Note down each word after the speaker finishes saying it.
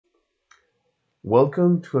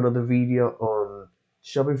Welcome to another video on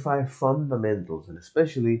Shopify fundamentals and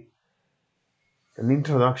especially an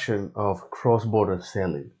introduction of cross-border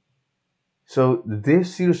selling. So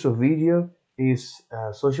this series of video is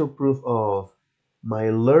social proof of my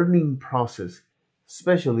learning process,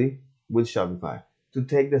 especially with Shopify, to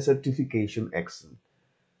take the certification exam.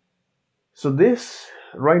 So this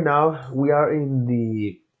right now we are in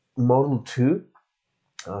the model 2.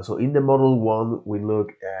 So in the model 1 we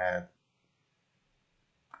look at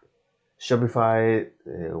Shopify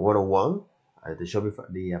 101,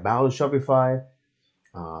 the about Shopify,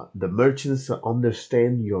 the merchants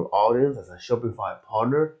understand your audience as a Shopify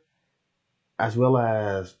partner, as well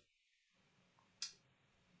as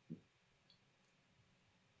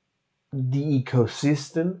the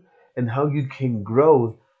ecosystem and how you can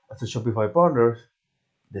grow as a Shopify partner,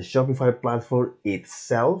 the Shopify platform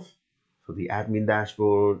itself, so the admin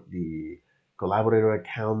dashboard, the collaborator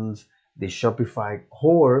accounts, the Shopify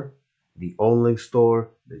core, the online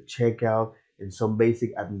store, the checkout, and some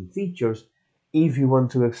basic admin features. If you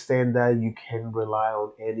want to extend that, you can rely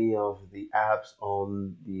on any of the apps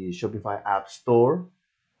on the Shopify App Store.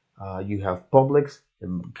 You have Publix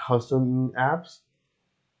and custom apps,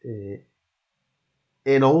 uh,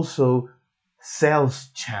 and also sales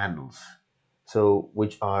channels, so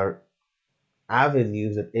which are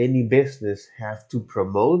avenues that any business have to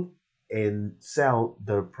promote and sell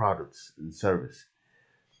their products and service.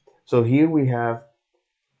 So here we have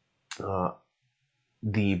uh,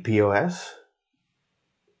 the POS,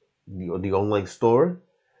 the online store,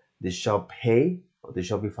 the Shop Pay, or the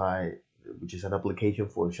Shopify, which is an application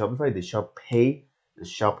for Shopify, the Shop Pay, the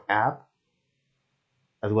Shop app,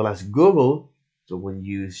 as well as Google. So when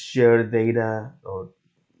you share data, or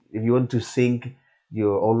if you want to sync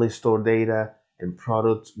your online store data and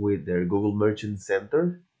products with their Google Merchant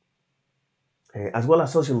Center, as well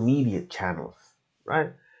as social media channels,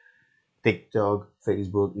 right? TikTok,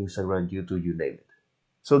 Facebook, Instagram, YouTube, you name it.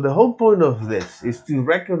 So the whole point of this is to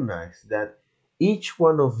recognize that each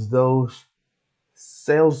one of those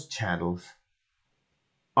sales channels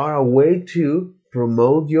are a way to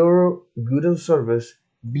promote your good and service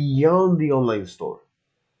beyond the online store.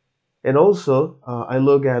 And also, I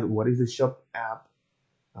look at what is the shop app,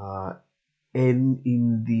 uh, and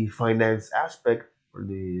in the finance aspect, or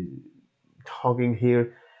the talking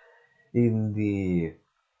here in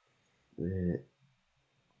uh,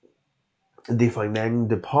 the finance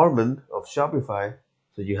department of Shopify.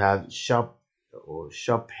 So you have Shop or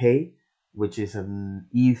Shop Pay, which is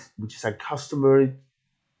a customer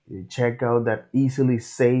checkout that easily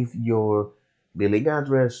save your billing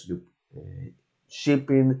address, your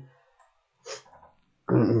shipping,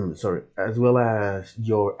 sorry, as well as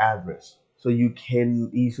your address. So you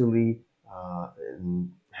can easily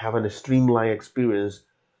have a streamlined experience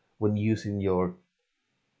when using your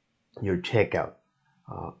checkout.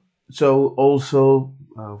 Uh, so also,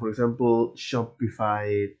 for example,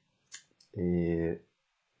 Shopify uh,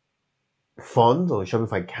 funds or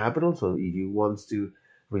Shopify Capital. So if you want to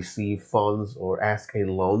receive funds or ask a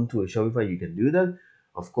loan to a Shopify, you can do that.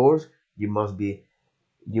 Of course, you must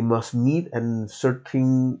meet a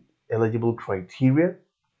certain eligible criteria.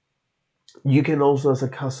 You can also, as a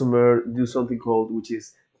customer, do something called, which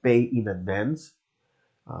is pay in advance,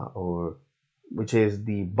 or which is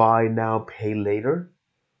the buy now, pay later.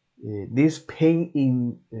 This pay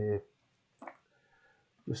in,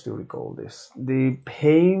 just to recall this, the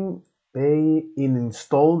pay in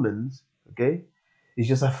installments, okay, is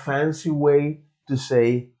just a fancy way to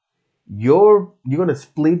say you're gonna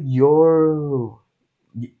split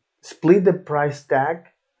the price tag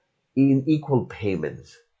in equal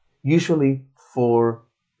payments, usually for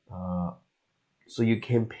uh, so you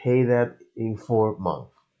can pay that in 4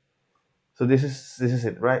 months. So this is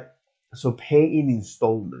it, right? So pay in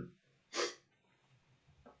installment.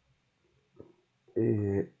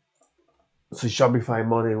 Uh, so Shopify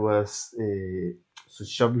Money was so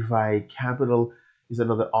Shopify Capital is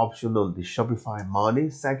another option on the Shopify Money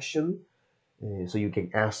section. So you can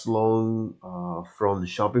ask loan from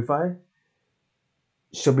Shopify.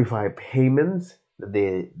 Shopify payments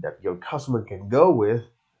that your customer can go with,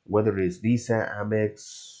 whether it's Visa,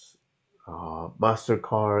 Amex,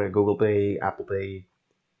 Mastercard, Google Pay, Apple Pay,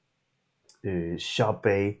 Shop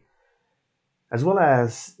Pay, as well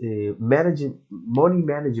as managing money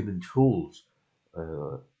management tools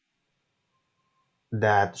uh,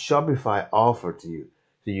 that Shopify offer to you.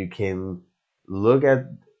 So you can look at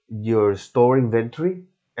your store inventory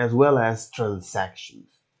as well as transactions.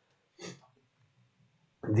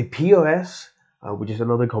 The POS, which is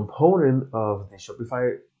another component of the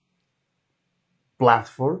Shopify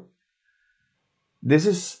platform, this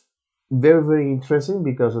is very, very interesting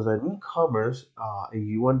because as an e-commerce, if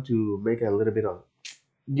you want to make a little bit of,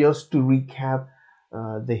 just to recap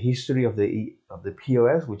the history of the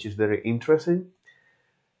POS, which is very interesting.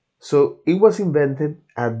 So it was invented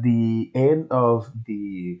at the end of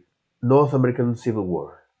the North American Civil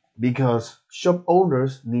War because shop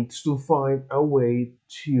owners needs to find a way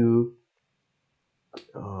to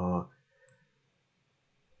uh,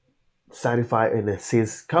 satisfy and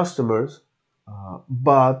assist customers,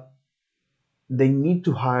 but they need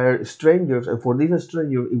to hire strangers, and for these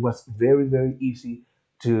strangers, it was very, very easy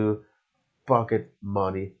to pocket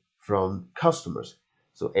money from customers.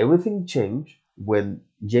 So everything changed when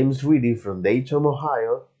James Reedy from Dayton,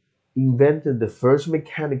 Ohio, invented the first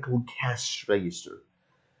mechanical cash register.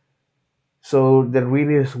 So the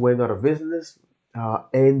Reedys went out of business,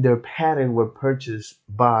 and their patent were purchased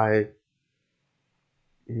by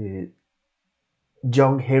uh,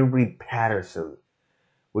 John Henry Patterson,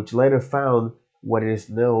 which later found what is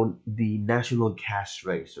known the National Cash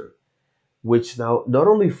Register, which now not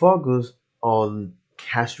only focus on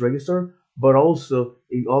cash register but also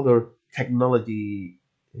in other technology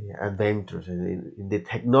adventures in the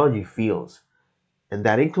technology fields, and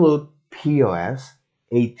that include POS,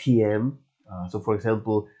 ATM. So, for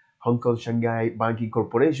example, Hong Kong Shanghai Banking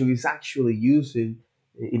Corporation is actually using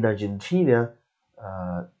in Argentina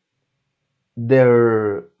uh,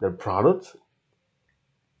 their products.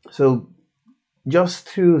 So, just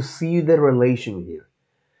to see the relation here.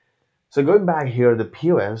 So going back here, the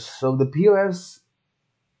POS. So the POS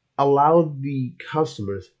allowed the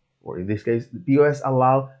customers, or in this case, the POS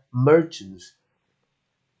allow merchants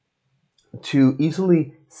to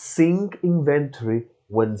easily sync inventory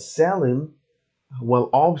when selling, while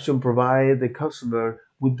option provide the customer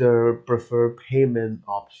with their preferred payment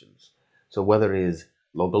options. So whether it is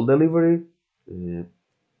local delivery, uh,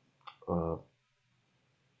 uh,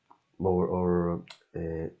 or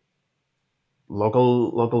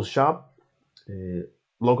local shop, uh,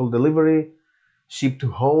 local delivery, ship to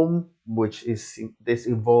home, which is this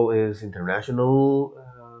involve is international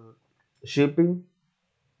shipping,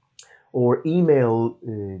 or email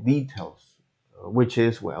details, which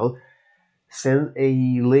is well, send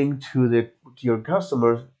a link to the to your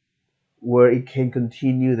customers where it can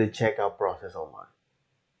continue the checkout process online.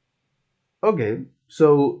 Okay,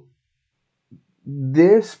 so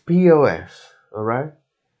this POS, all right,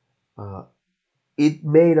 uh, it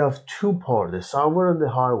made of two parts: the software and the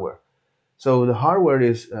hardware. So the hardware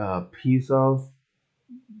is a piece of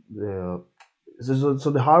the so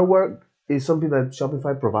the hardware is something that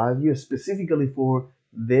Shopify provides you specifically for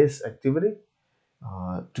this activity,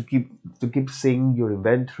 to keep seeing your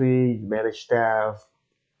inventory, manage staff,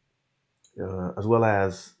 as well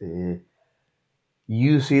as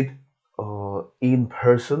use it in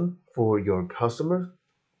person for your customers,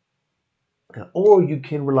 or you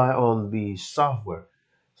can rely on the software.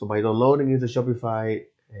 So by downloading the Shopify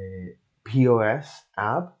POS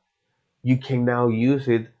app, you can now use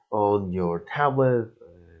it on your tablet,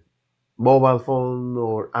 mobile phone,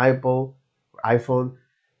 or iPhone.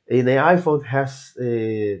 And the iPhone has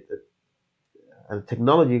a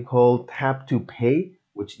technology called Tap to Pay,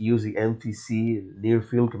 which uses MTC, near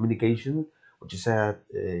field communication, which is a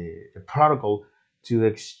protocol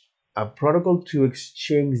a protocol to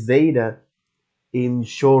exchange data in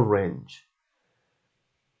short range.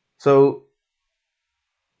 So,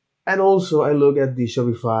 and also I look at the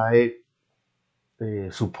Shopify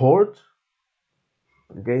support,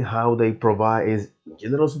 okay, how they provide is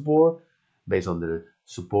general support based on the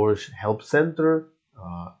support help center,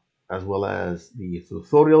 uh, as well as the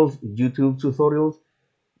tutorials, YouTube tutorials,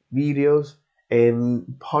 videos,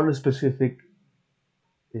 and partner specific,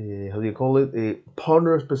 how do you call it,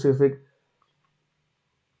 partner specific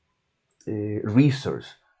resource,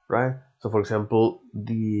 right? So for example,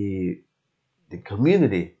 the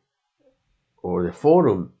community or the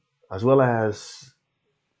forum, as well as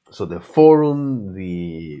so the forum,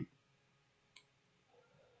 the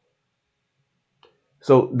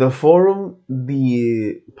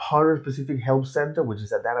partner specific help center, which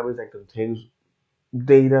is a database that contains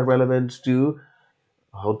data relevant to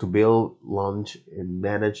how to build, launch, and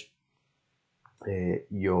manage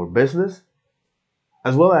your business,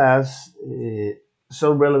 as well as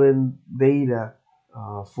some relevant data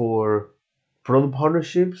for product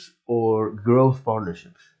partnerships or growth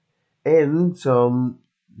partnerships, and some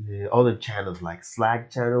other channels like Slack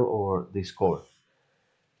channel or Discord.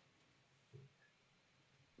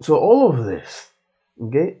 So all of this,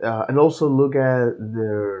 okay, and also look at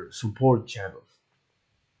their support channels.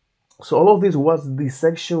 So all of this was the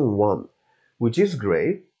section one, which is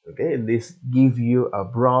great, okay, and this give you a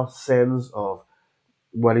broad sense of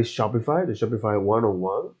what is Shopify, the Shopify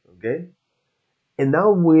 101, okay? And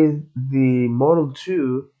now with the Model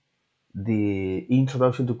 2, the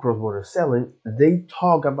introduction to cross-border selling, they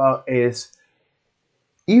talk about is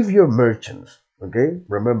if your merchants, okay,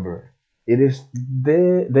 remember, it is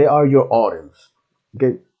they are your audience,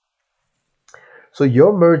 okay? So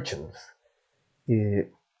your merchants, eh,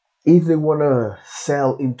 if they wanna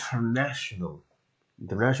sell internationally,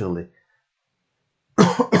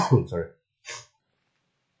 sorry.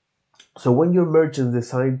 So when your merchants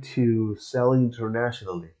decide to sell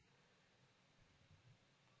internationally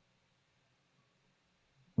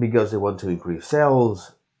because they want to increase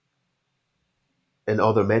sales and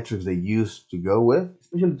other metrics they use to go with,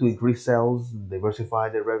 especially to increase sales, diversify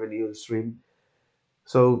their revenue stream.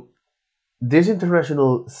 So this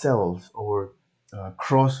international sales or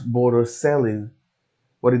cross-border selling,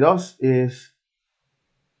 what it does is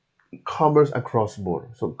commerce across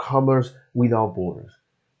borders, so commerce without borders.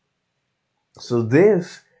 So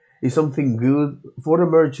this is something good for the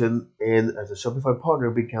merchant and as a Shopify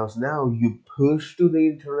partner because now you push to the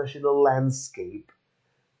international landscape,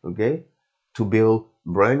 okay, to build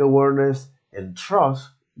brand awareness and trust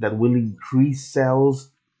that will increase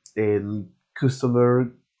sales and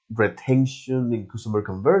customer retention and customer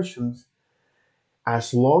conversions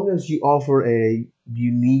as long as you offer a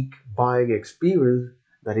unique buying experience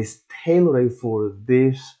that is tailored for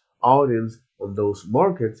this audience on those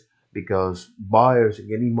markets because buyers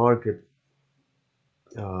in any market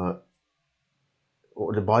uh,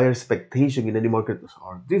 or the buyer expectation in any market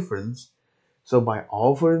are different. So by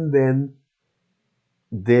offering them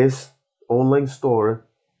this online store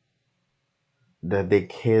that they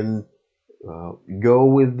can uh, go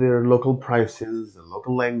with their local prices, the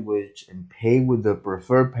local language, and pay with the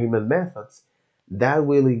preferred payment methods, that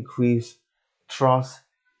will increase trust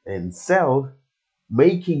and sales,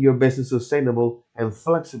 making your business sustainable and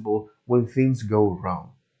flexible when things go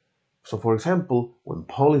wrong. So, for example, when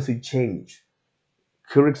policy change,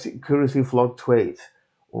 currency fluctuates,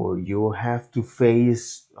 or you have to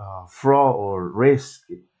face fraud or risk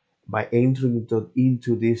by entering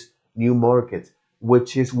into this new market,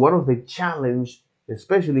 which is one of the challenge,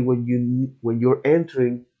 especially when you're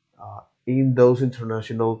entering in those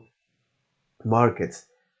international markets.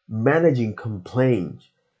 Managing complaints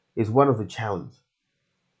is one of the challenges.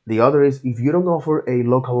 The other is if you don't offer a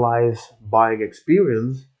localized buying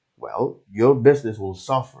experience, well, your business will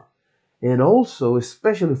suffer. And also,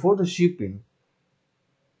 especially for the shipping,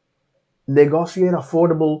 negotiate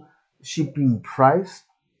affordable shipping price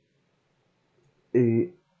uh,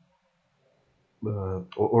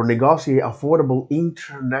 or negotiate affordable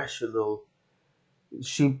international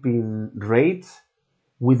shipping rates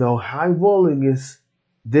without high volume is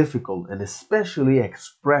difficult and especially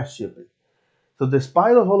express shipping. So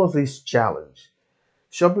despite of all of these challenge,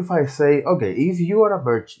 Shopify say, okay, if you are a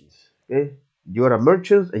merchant, okay, you are a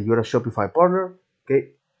merchant and you're a Shopify partner, okay,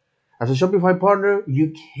 as a Shopify partner,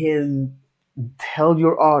 you can tell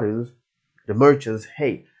your audience, the merchants,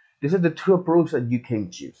 hey, these are the two approaches that you can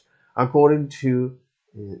choose according to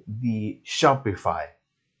the Shopify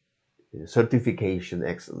certification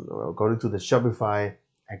excellence or according to the Shopify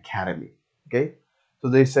Academy. Okay, so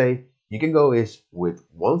they say you can go is with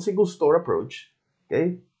one single store approach,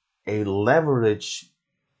 okay, a leverage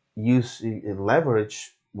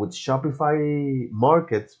with Shopify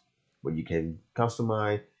Markets where you can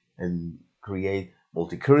customize and create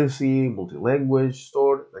multi-currency, multi-language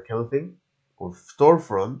store, that kind of thing, or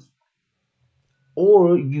storefront,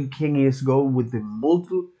 or you can is go with the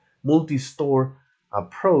multi-store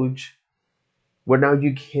approach where now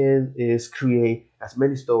you can is create as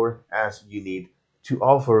many stores as you need to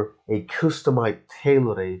offer a customized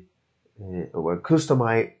tailored or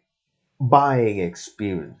customized buying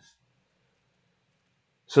experience.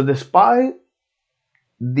 So the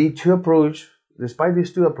two approach, despite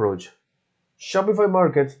these two approach, Shopify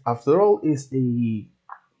Markets, after all, is a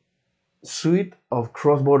suite of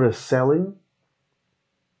cross-border selling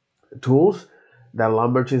tools that allow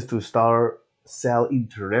merchants to start sell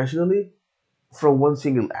internationally from one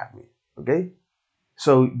single admin. Okay,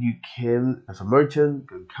 so you can, as a merchant,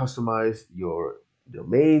 can customize your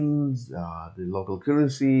domains, the local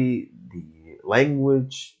currency, the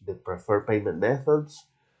language, the preferred payment methods.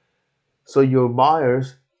 So your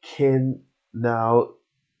buyers can now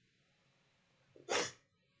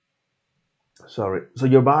so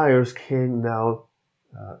your buyers can now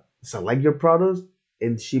select your products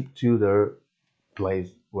and ship to their place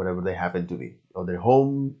wherever they happen to be or their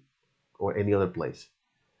home or any other place.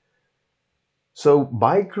 So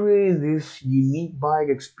by creating this unique buying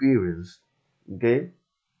experience, okay,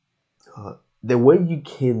 the way you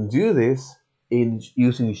can do this in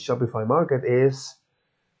using Shopify Market is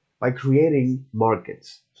by creating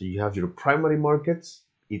markets. So you have your primary markets.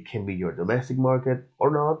 It can be your domestic market or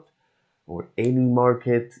not, or any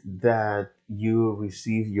market that you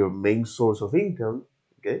receive your main source of income.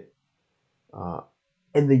 Okay, uh,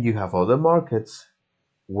 and then you have other markets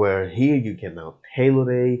where here you can now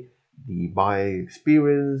tailor the buying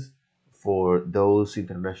experience for those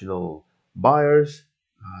international buyers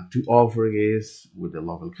to offer is with the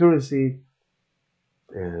local currency,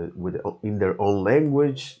 with in their own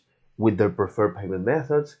language, with their preferred payment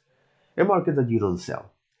methods, a market that you don't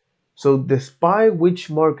sell. So despite which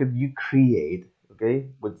market you create, okay,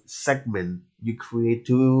 which segment you create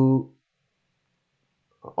to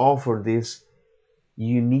offer this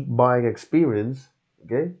unique buying experience,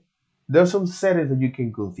 okay, there's some settings that you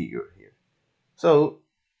can configure here. So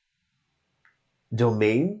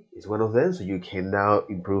domain is one of them. So you can now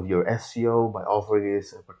improve your SEO by offering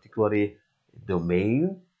this particularly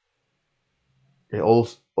domain. And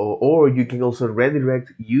also, or you can also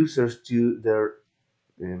redirect users to their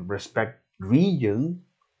respect region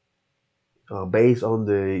based on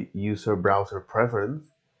the user browser preference.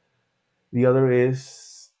 The other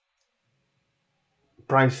is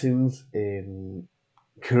pricings in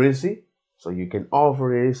currency. So you can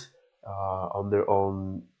offer this on their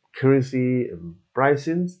own currency and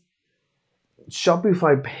pricings.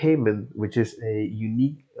 Shopify payment, which is a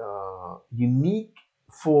unique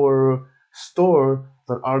for store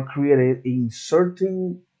that are created in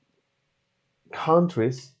certain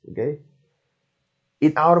countries. Okay,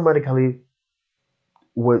 it automatically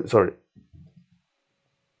when sorry,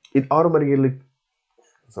 it automatically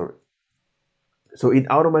sorry, so it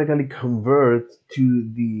automatically converts to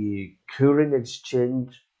the current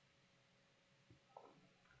exchange.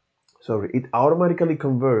 Sorry, it automatically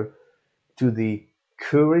converts to the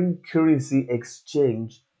current currency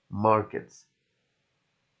exchange markets.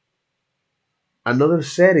 Another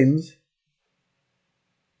settings,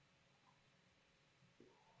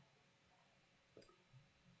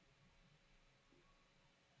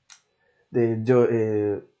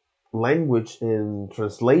 the language and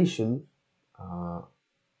translation, uh,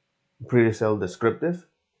 pretty self-descriptive,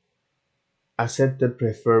 accepted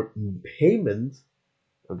preferred payments,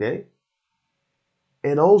 okay,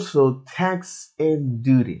 and also tax and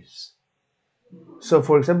duties. So,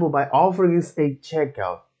 for example, by offering us a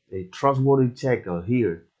checkout, a trustworthy checkout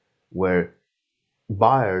here, where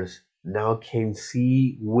buyers now can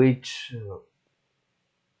see which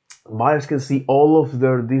buyers can see all of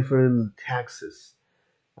their different taxes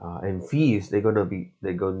and fees they're going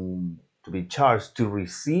to be charged to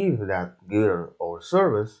receive that good or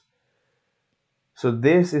service. So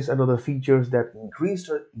this is another features that increase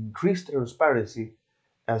transparency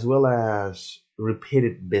as well as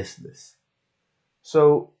repeated business.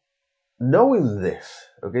 So knowing this,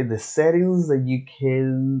 okay, the settings that you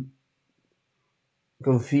can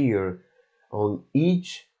configure on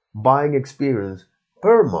each buying experience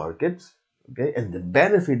per market, okay, and the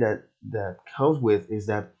benefit that comes with is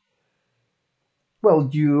that well,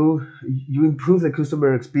 you improve the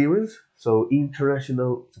customer experience. So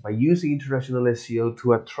international by using international SEO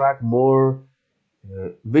to attract more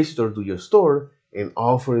visitors to your store and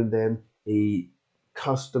offering them a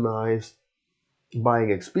customized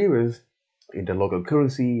buying experience in the local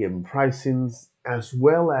currency and pricings, as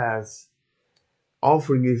well as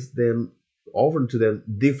offering is them offering to them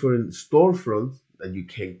different storefronts that you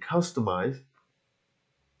can customize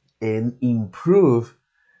and improve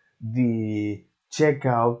the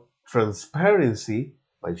checkout transparency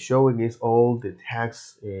by showing us all the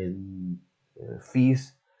tax and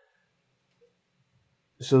fees.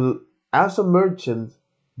 So as a merchant,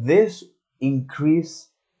 this increase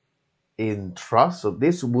in trust. So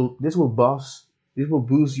this will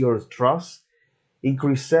boost your trust,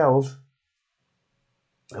 increase sales,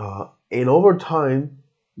 and over time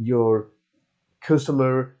your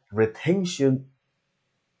customer retention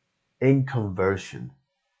and conversion.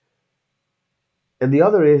 And the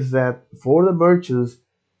other is that for the merchants,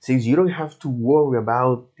 since you don't have to worry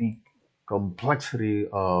about the complexity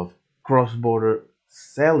of cross-border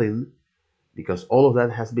selling, because all of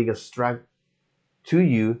that has been abstract to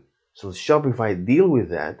you, so Shopify deal with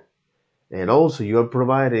that. And also you are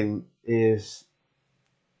providing is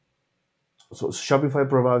so Shopify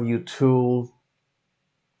provide you tools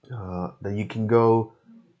that you can go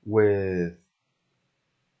with.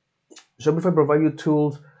 Shopify provide you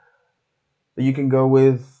tools that you can go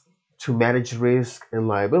with to manage risk and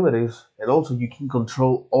liabilities, and also you can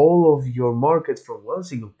control all of your markets from one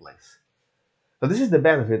single place. So this is the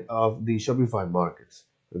benefit of the Shopify markets.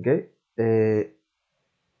 Okay, uh,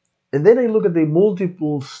 And then I look at the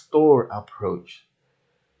multiple store approach.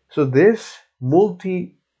 So this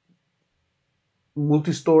multi-store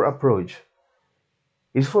approach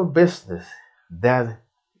is for business that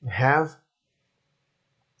have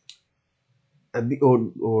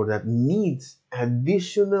or that needs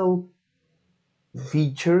additional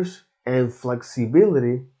features and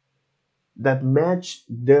flexibility that match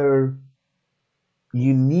their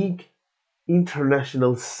unique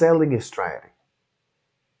international selling strategy.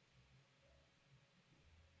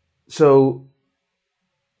 So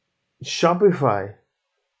Shopify,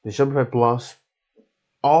 the Shopify Plus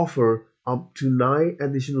offer up to 9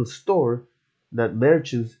 additional stores that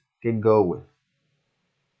merchants can go with.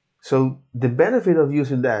 So the benefit of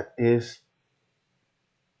using that is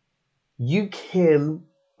you can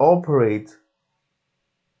operate,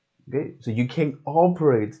 okay? So you can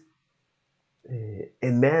operate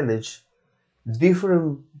and manage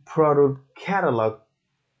different product catalog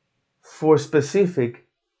for specific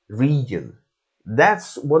region.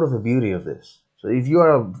 That's one of the beauty of this. So if you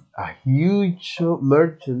are a huge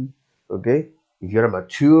merchant, okay, if you're a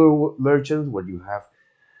mature merchant where you have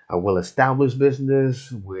a well-established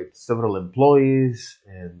business with several employees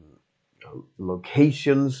and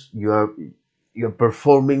locations, you're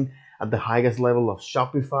performing at the highest level of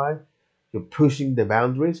Shopify, you're pushing the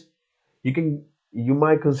boundaries. You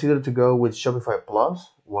might consider to go with Shopify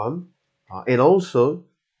Plus one, and also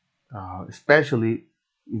especially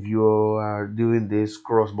if you are doing this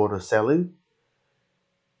cross-border selling.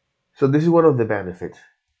 So this is one of the benefits.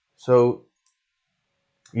 So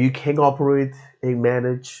you can operate and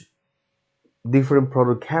manage different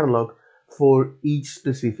product catalog for each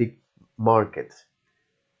specific market.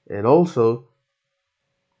 And also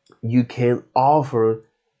you can offer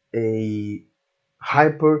a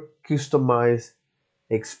hyper customized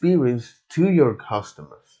experience to your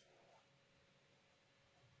customers.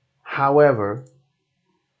 However,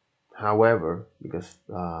 because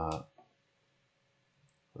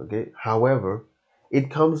however,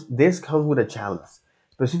 this comes with a challenge,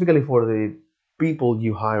 specifically for the people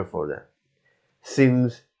you hire for that.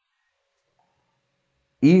 Since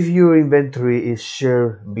if your inventory is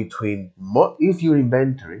shared between if your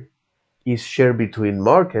inventory is shared between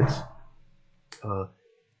markets, uh,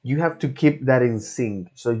 you have to keep that in sync.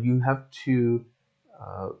 So you have to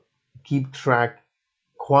uh, keep track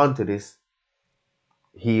quantities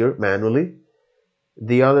here manually.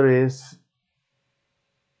 The other is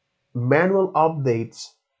manual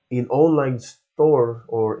updates in online stores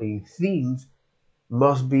or in themes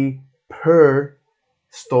must be per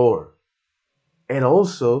store. And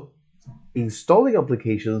also installing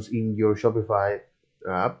applications in your Shopify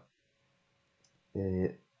app, uh,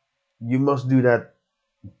 you must do that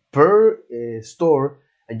per store,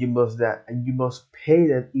 and you must pay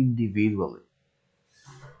that individually.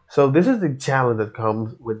 So this is the challenge that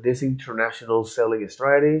comes with this international selling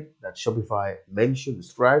strategy that Shopify mentioned,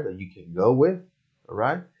 described that you can go with. All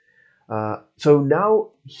right. So now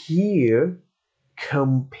here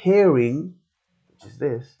comparing, which is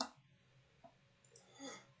this.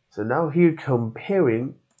 So now here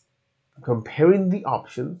comparing the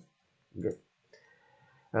options, okay,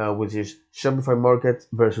 which is Shopify Markets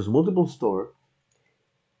versus multiple store.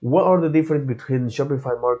 What are the difference between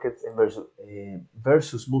Shopify Markets and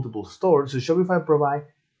versus multiple stores? So Shopify provide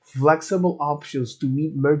flexible options to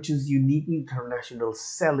meet merchants' unique international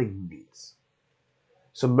selling needs.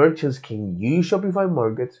 So merchants can use Shopify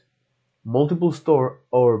Markets, multiple store,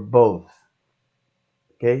 or both.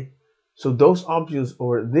 Okay, so those options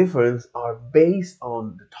or difference are based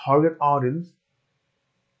on the target audience,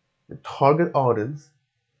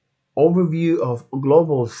 overview of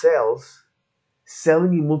global sales,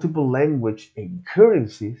 selling in multiple language and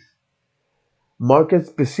currencies, market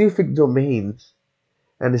specific domains,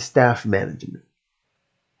 and staff management.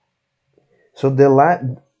 So the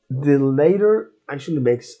later actually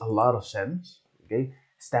makes a lot of sense. Okay,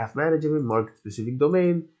 staff management, market specific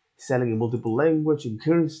domain, selling in multiple language and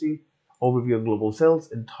currency, overview of global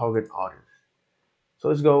sales, and target audience. So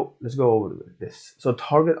let's go over this. So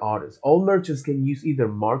target audience. All merchants can use either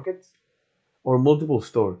markets or multiple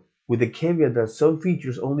store, with the caveat that some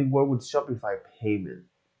features only work with Shopify payment.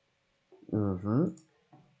 Mm-hmm.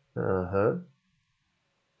 Uh-huh.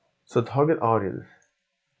 So target audience.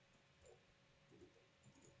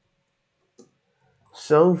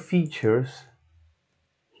 Some features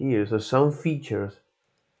some features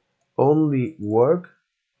only work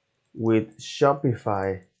with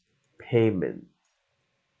Shopify payment,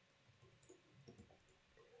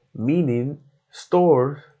 meaning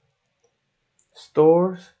stores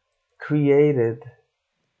created,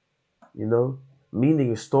 you know,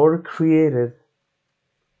 meaning store created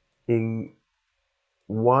in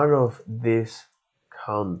one of these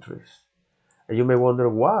countries. And you may wonder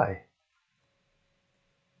why.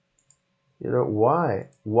 Why?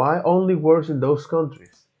 Why only works in those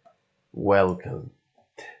countries? Welcome.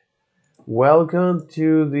 Welcome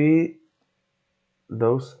to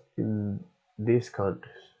those in these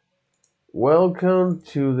countries. Welcome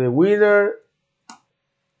to the winner.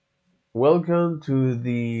 Welcome to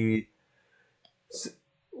the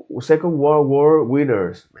Second World War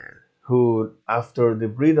winners, man, who after the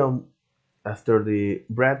Bretton,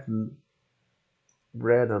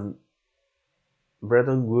 Bretton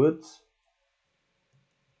Woods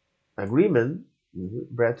agreement,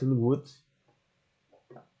 Bretton Woods,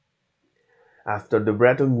 after the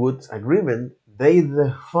Bretton Woods agreement, they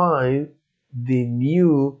define the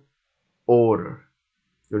new order.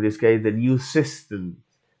 In this case, the new system,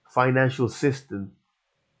 financial system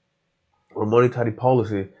or monetary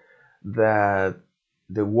policy that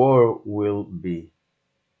the war will be,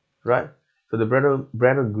 right? So the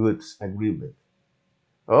Bretton Woods agreement.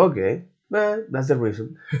 Okay, man, that's the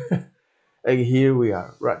reason. And here we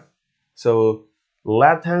are, right? So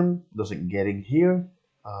Latin doesn't get in here.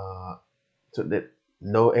 Uh, so that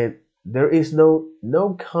no, and there is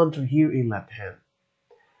no country here in Latin.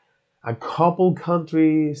 A couple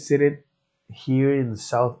countries seated here in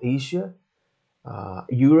South Asia,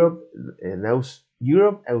 Europe, and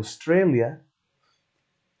Europe, Australia,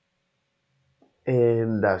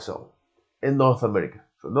 and that's all. And North America.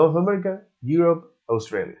 So North America, Europe,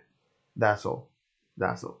 Australia. That's all.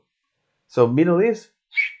 That's all. So Middle East,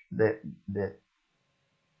 the the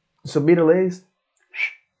so Middle East,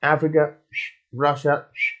 Africa, Russia,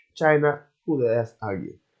 China. Who the F are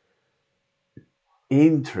you?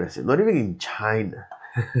 Interesting. Not even in China.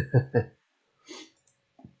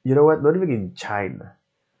 You know what? Not even in China.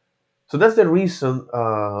 So that's the reason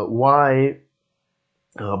why,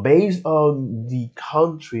 based on the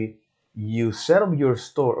country you set up your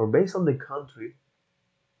store, or based on the country,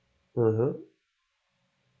 uh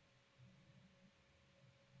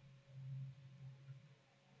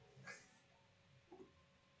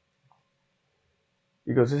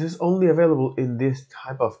because this is only available in this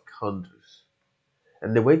type of countries.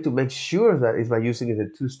 And the way to make sure that is by using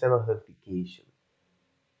a two-step authentication.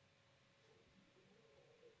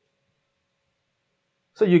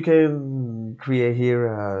 So you can create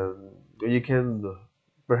here, you can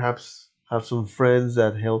perhaps have some friends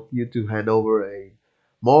that help you to hand over a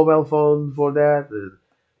mobile phone for that,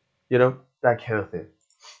 that kind of thing.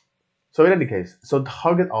 So in any case, so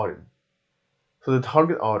target audience. So the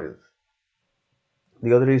target audience.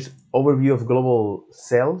 The other is overview of global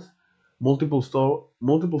sales. Multiple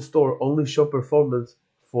store only show performance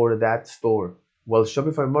for that store, while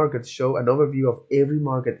Shopify Markets show an overview of every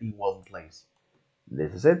market in one place.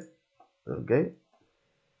 This is it. Okay.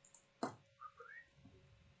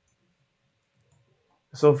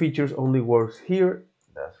 Some features only works here.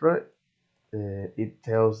 That's right. It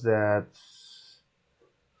tells that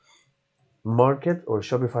market or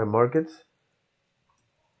Shopify Markets.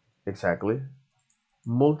 Exactly.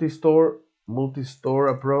 Multi-store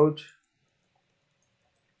approach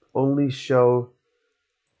only show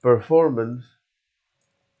performance.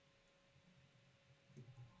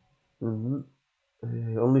 Mhm.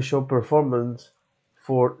 Only show performance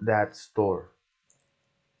for that store.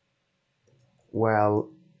 While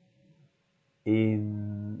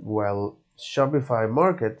Shopify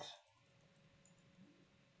Markets,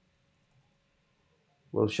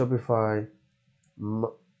 well Shopify,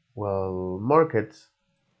 ma- well markets,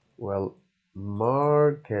 well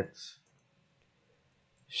markets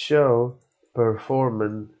show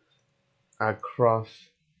performance across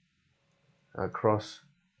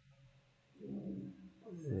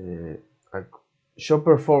uh, show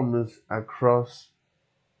performance across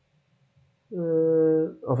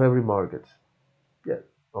of every market. Yeah.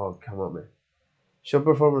 Oh, come on, man. Show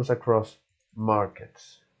performance across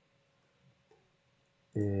markets.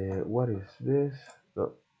 What is this?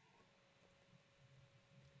 No.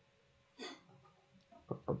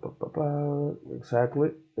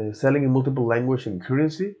 Exactly. Selling in multiple language and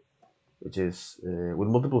currency, which is with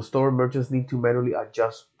multiple store merchants need to manually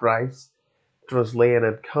adjust price, translate and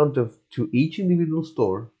add content to each individual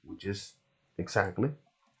store, which is exactly.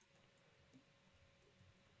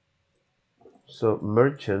 So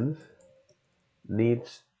merchants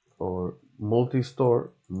needs or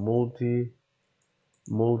multi-store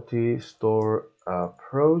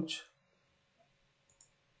approach,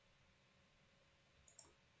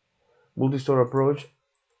 multi-store approach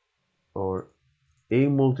or a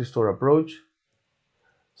multi-store approach.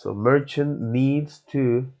 So merchant needs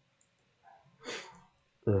to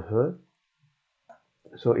uh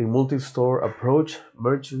So in multi-store approach,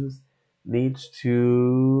 merchants needs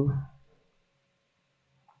to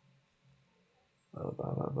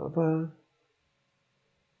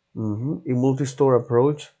in multi-store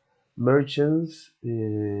approach, merchants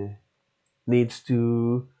needs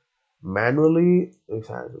to manually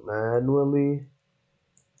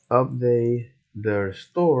update their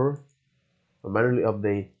store, or manually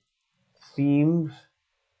update themes.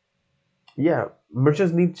 Yeah,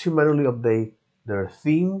 merchants need to manually update their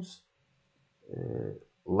themes,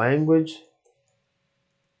 language,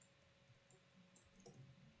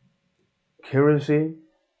 currency.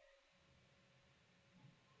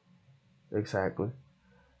 Exactly.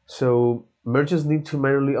 So merchants need to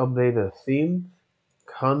manually update their theme,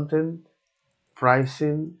 content,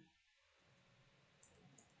 pricing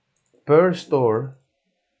per store,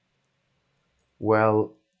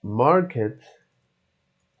 while market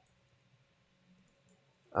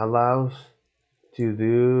allows to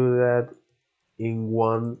do that in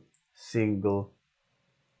one single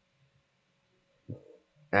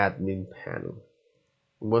admin panel,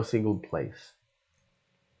 one single place.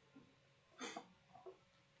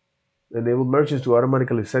 Enable merchants to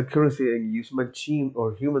automatically set currency and use machine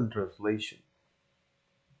or human translation.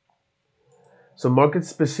 So market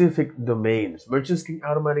specific domains. Merchants can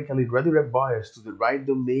automatically redirect buyers to the right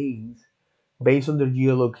domains based on their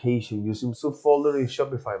geolocation using subfolder in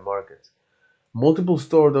Shopify Markets. Multiple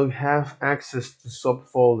stores don't have access to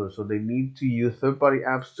subfolders, so they need to use third-party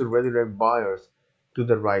apps to redirect buyers to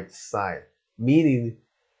the right site. Meaning,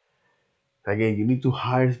 again, you need to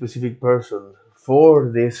hire a specific person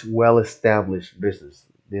for this well-established business,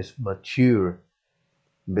 this mature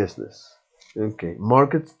business. Okay,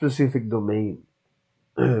 market-specific domain.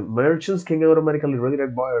 Merchants can automatically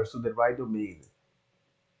redirect buyers to the right domain.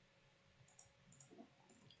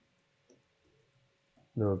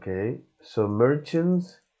 Okay, so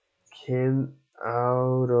merchants can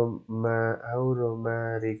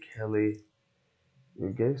automatically.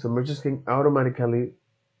 Okay, so merchants can automatically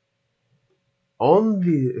on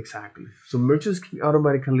the exactly. So merchants can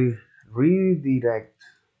automatically redirect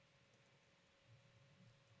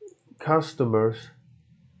customers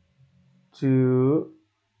to.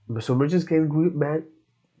 So merchants can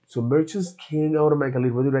so merchants can automatically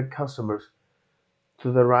redirect customers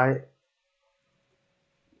to the right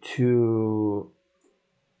to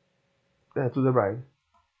to the right.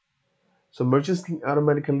 So merchants can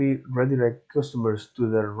automatically redirect customers to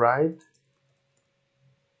the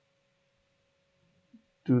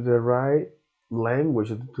right language,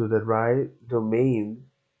 to the right domain,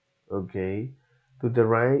 okay, to the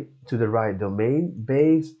right domain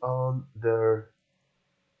based on their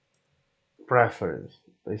preference,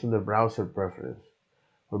 based on the browser preference,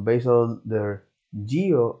 or based on their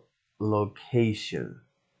geolocation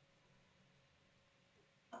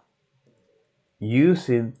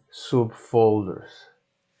using subfolders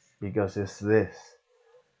because it's this.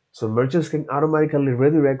 So merchants can automatically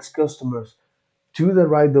redirect customers to the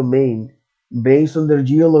right domain based on their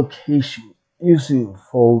geolocation using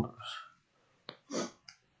folders.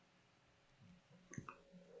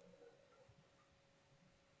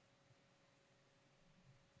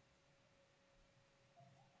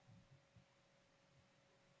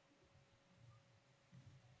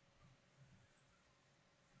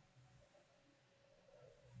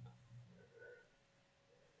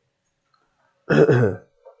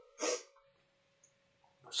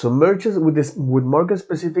 So merchants with market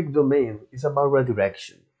specific domain is about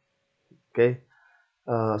redirection. Okay,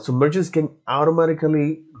 so merchants can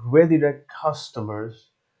automatically redirect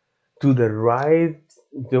customers to the right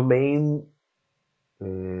domain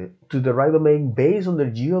based on their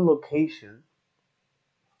geolocation.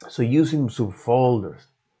 So using subfolders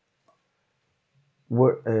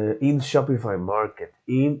in Shopify Market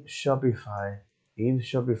in Shopify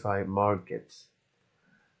Markets.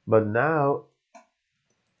 But now,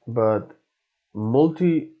 but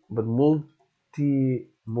multi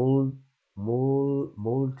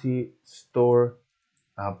store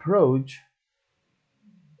approach,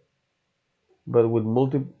 but with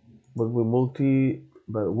multi but with multi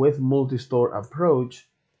but with multi store approach,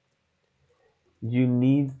 you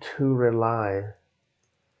need to rely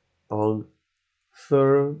on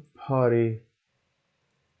third party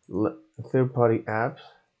third party apps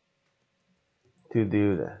to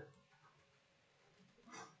do that.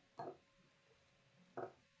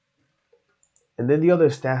 And then the other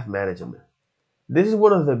staff management. This is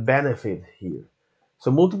one of the benefits here.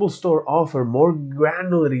 So multiple store offer more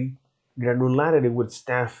granularity with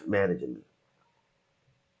staff management.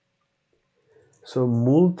 So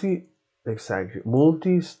multi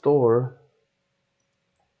store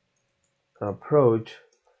approach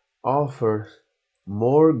offers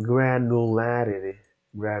more granularity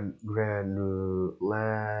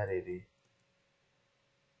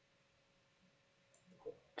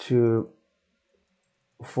to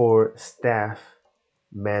for staff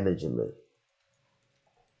management.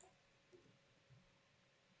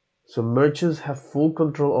 So merchants have full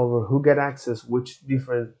control over who get access which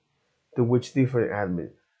different admin.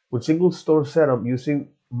 With single store setup using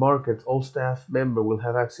markets, all staff member will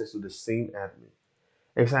have access to the same admin.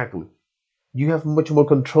 Exactly. You have much more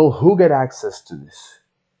control who get access to this.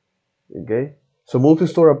 Okay? So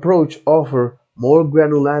multi-store approach offer more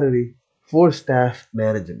granularity for staff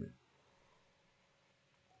management.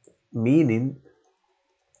 Meaning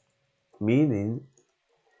meaning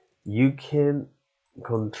you can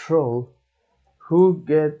control who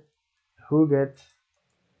get who get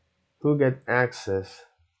who get access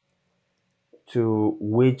to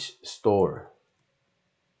which store.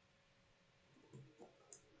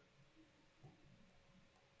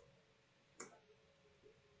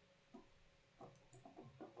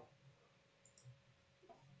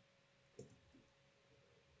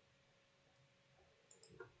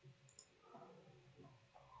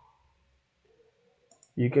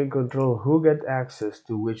 You can control who get access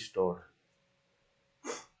to which store.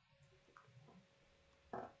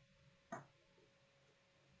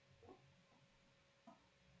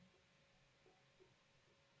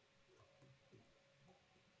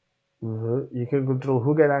 You can control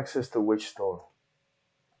who get access to which store.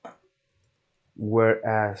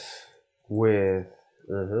 Whereas with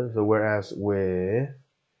so whereas with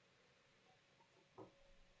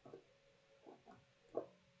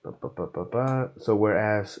so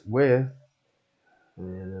whereas with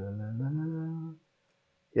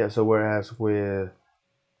yeah so whereas with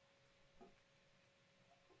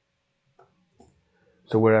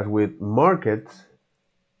so whereas with markets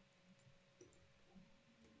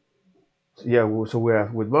so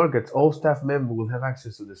whereas with markets all staff members will have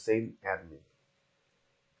access to the same admin.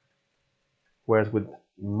 Whereas with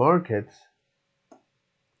markets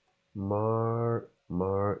markets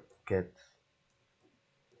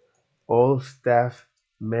all staff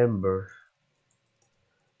members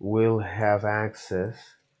will have access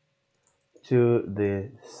to the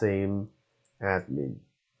same admin.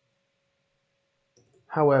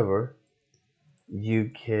 However, you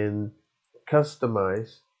can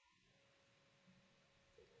customize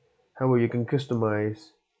you can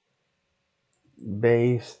customize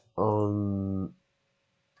based on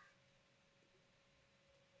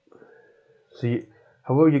so you,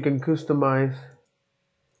 however you can customize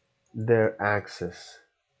their access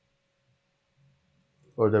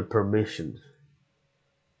or their permissions.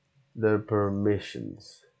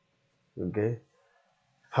 Okay,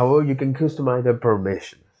 however you can customize their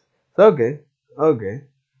permissions. Okay,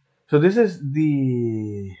 so this is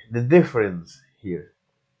the difference here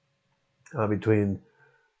between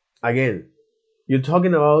again you're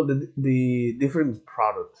talking about the different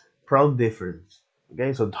product difference.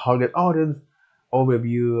 Okay, so target audience,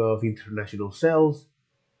 overview of international sales.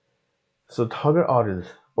 So target audience,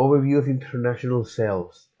 overview of international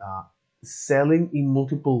sales, selling in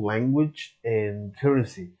multiple language and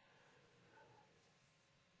currency,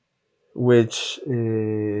 which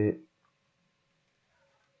uh,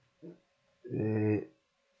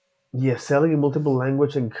 yeah, selling in multiple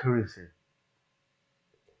language and currency.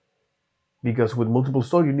 Because with multiple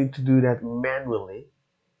store, you need to do that manually.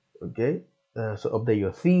 Okay, so update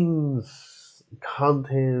your themes,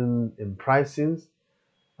 content, and pricings.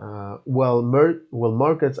 Well,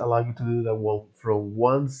 markets allow you to do that from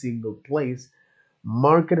one single place.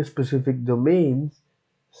 Market specific domains.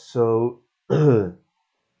 So,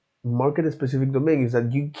 market specific domain is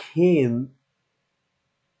that you can,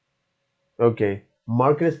 okay,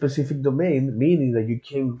 market specific domain meaning that you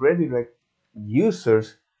can redirect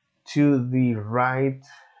users to the right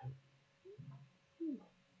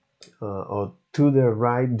or to the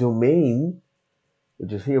right domain,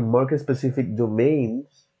 which is here market specific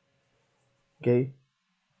domains. Okay,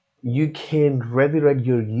 you can redirect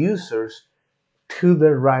your users to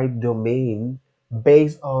the right domain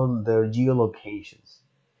based on their geolocations,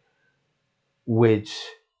 which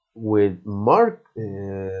whereas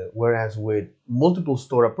with multiple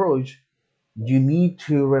store approach, you need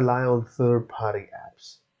to rely on third party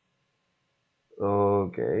apps.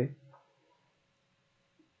 Okay.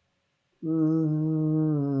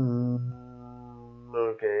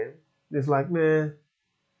 Okay. It's like, man,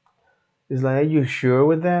 it's like, are you sure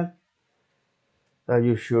with that? Are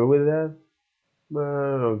you sure with that?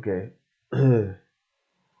 Okay.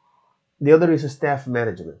 The other is a staff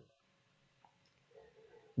management.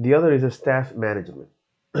 The other is a staff management.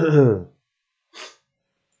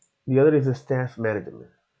 The other is the staff management.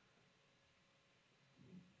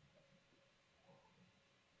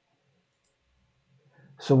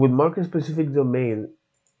 So with market specific domain,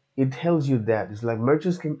 it tells you that it's like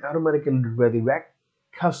merchants can automatically redirect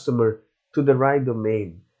customer to the right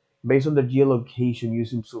domain based on the geolocation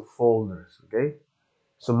using subfolders. Okay,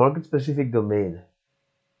 so market specific domain.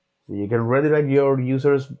 So you can redirect your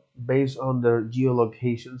users based on their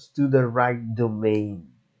geolocations to the right domain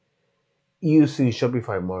using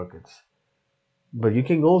Shopify Markets. But you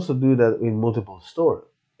can also do that in multiple stores.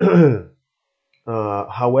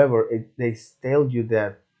 However, they tell you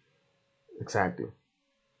that exactly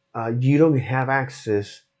you don't have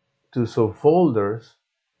access to subfolders,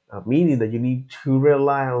 meaning that you need to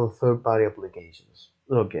rely on third-party applications.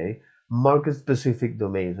 Okay, market-specific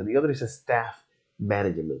domains, and the other is a staff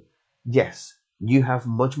management. Yes, you have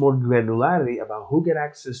much more granularity about who get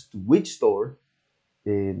access to which store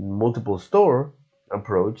in multiple store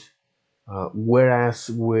approach, whereas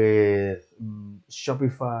with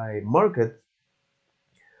Shopify Market,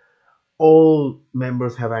 all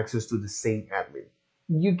members have access to the same admin.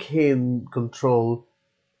 You can control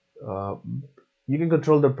uh, you can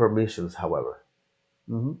control the permissions, however.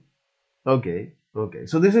 Mhm. Okay, okay.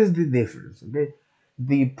 So this is the difference. Okay,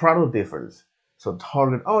 the product difference. So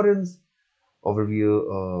target audience, overview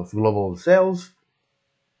of global sales.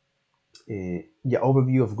 Yeah,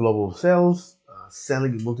 overview of global sales.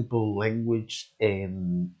 Selling in multiple language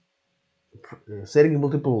and selling in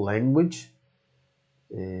multiple language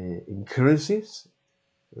in currencies.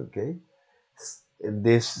 Okay,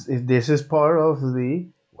 this is part of the,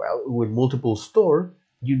 well, with multiple store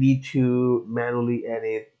you need to manually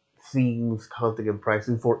edit themes, content, and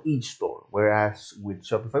pricing for each store, whereas with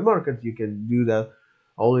Shopify Market you can do that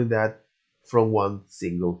only that from one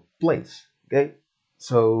single place. Okay,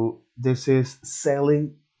 so this is uh,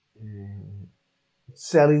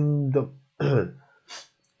 selling the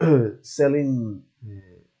selling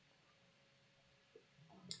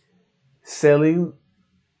selling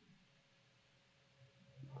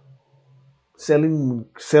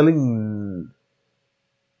selling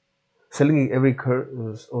selling in every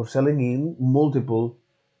or selling in multiple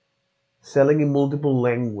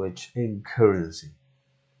language and currency.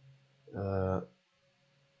 uh,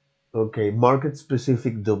 okay, market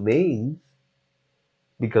specific domains,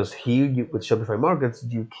 because here with Shopify Markets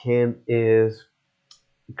you can is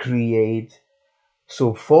create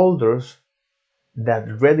subfolders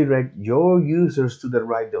that redirect your users to the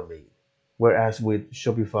right domain, whereas with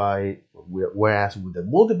Shopify, whereas with the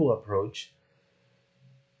multiple approach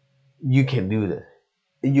you can do that.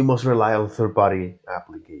 You must rely on third-party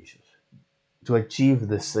applications to achieve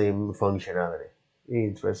the same functionality.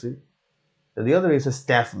 Interesting. And the other is a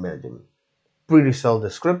staff management. Pretty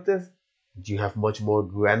self-descriptive. You have much more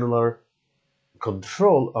granular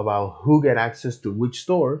control about who get access to which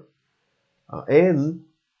store, and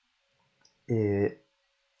uh,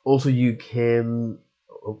 also you can,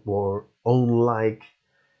 or unlike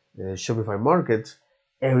Shopify Markets,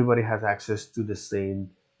 everybody has access to the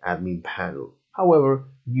same admin panel. However,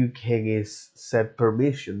 you can set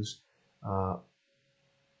permissions uh,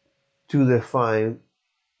 to define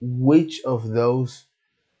which of those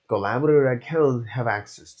collaborator accounts have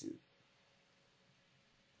access to.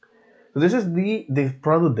 So this is the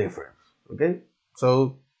product difference. Okay,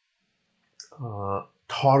 so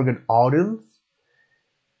target audience,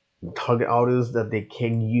 that they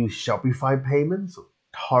can use Shopify payments. So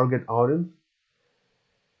target audience,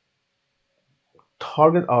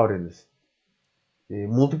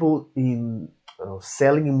 multiple in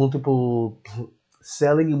selling in multiple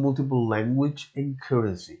language and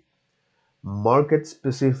currency, market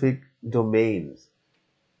specific domains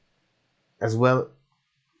as well,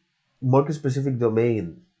 market specific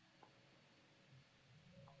domain,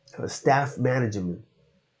 staff management,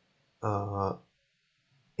 uh,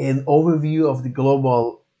 an overview of the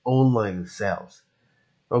global online sales.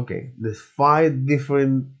 Okay, there's five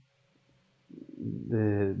different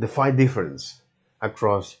the five difference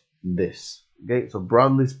across this. Okay, so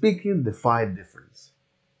broadly speaking, the five difference.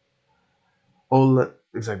 All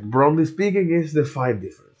exactly. Broadly speaking, is the five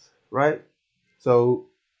difference, right? So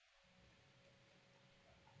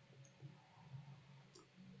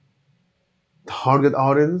target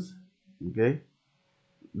audience. Okay,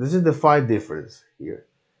 this is the five difference here.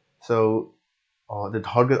 So the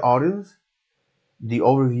target audience, the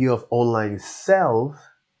overview of online sales.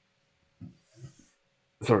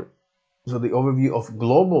 Sorry. So the overview of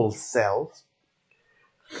global sales.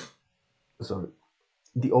 Sorry.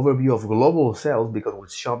 The overview of global sales, because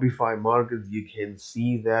with Shopify Markets you can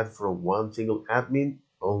see that from one single admin,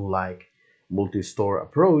 unlike multi-store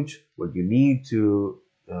approach where you need to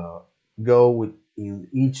uh, go with in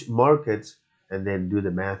each market and then do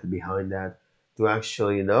the math behind that to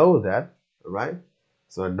actually know that, right?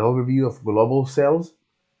 So an overview of global sales,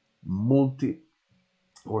 multi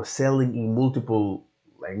or selling in multiple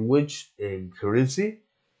language and currency,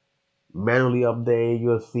 manually update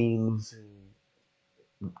your themes,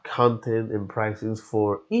 content, and pricings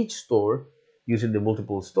for each store using the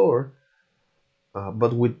multiple store.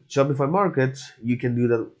 But with Shopify Markets, you can do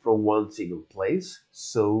that from one single place.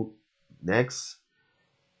 So next,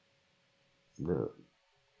 the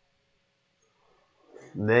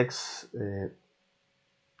next,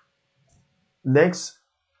 next,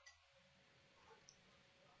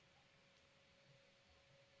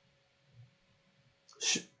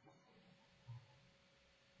 sh-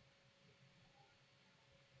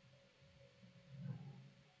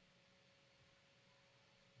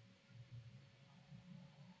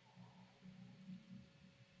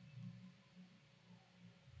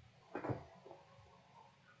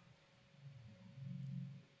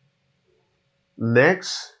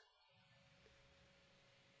 next,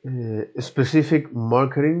 specific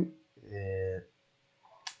marketing.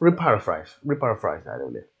 Reparaphrase that,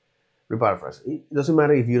 only. Reparaphrase. It doesn't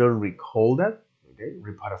matter if you don't recall that. Okay,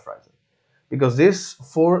 reparaphrase it. Because this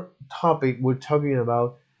four topic we're talking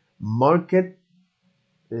about market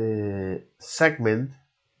segment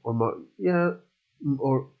or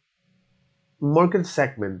or market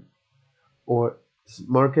segment or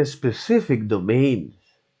market specific domains.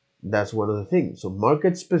 That's one of the things. So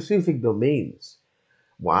market specific domains.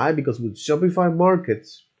 Why? Because with Shopify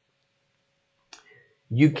Markets,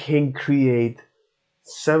 you can create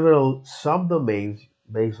several subdomains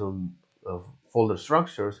based on folder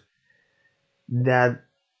structures that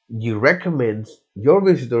you recommend your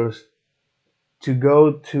visitors to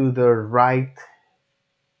go to the right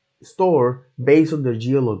store based on their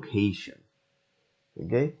geolocation.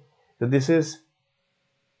 Okay, so this is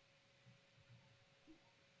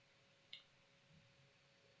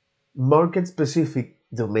market specific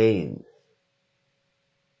domain.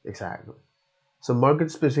 Exactly. So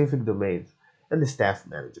market specific domains and the staff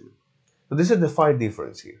management. So this is the five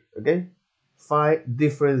difference here. Okay, five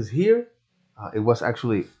difference here. It was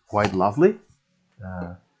actually quite lovely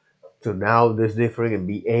to now this different and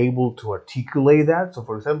be able to articulate that. So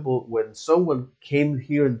for example, when someone came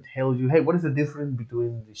here and tells you, hey, what is the difference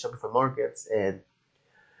between the Shopify markets and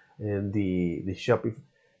the Shopify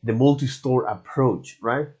the multi-store approach,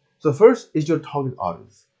 right? So first is your target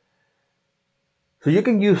audience. So you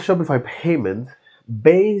can use Shopify payment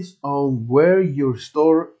based on where your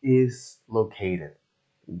store is located.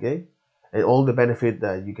 Okay? And all the benefit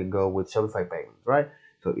that you can go with Shopify payment, right?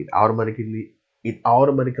 So it automatically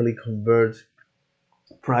converts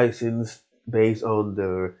pricings based on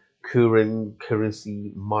the current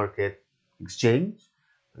currency market exchange.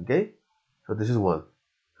 Okay? So this is one.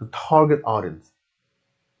 So target audience.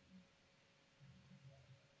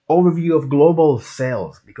 Overview of global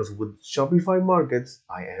sales, because with Shopify Markets,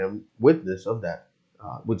 I am witness of that.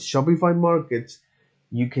 With Shopify Markets,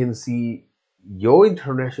 you can see your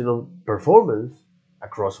international performance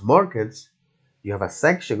across markets. You have a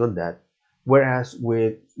section on that, whereas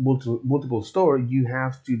with multiple store, you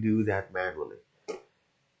have to do that manually.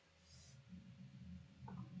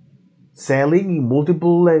 Selling in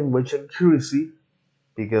multiple language and currency,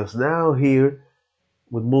 because now here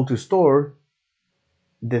with multi-store,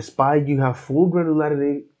 despite you have full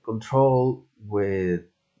granularity control with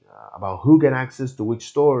about who get access to which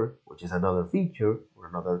store, which is another feature or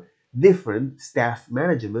another different staff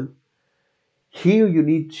management, here you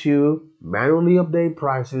need to manually update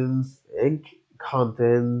prices and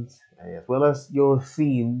content as well as your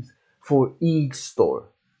themes for each store.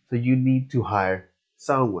 So you need to hire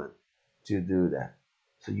someone to do that.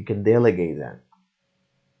 So you can delegate that.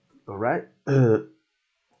 All right.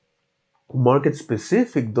 Market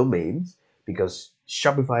specific domains, because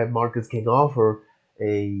Shopify Markets can offer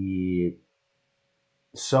a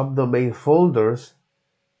subdomain folders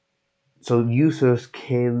so users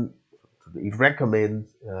can it recommends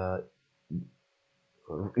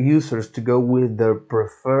users to go with their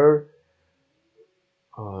preferred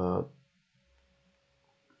uh,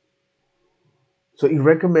 so it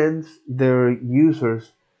recommends their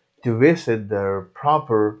users to visit their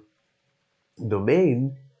proper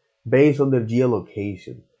domain based on their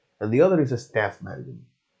geolocation, and the other is a staff management.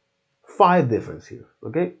 Five difference here.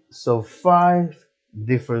 Okay, so five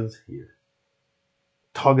difference here.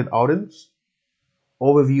 Target audience,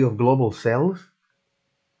 overview of global sales,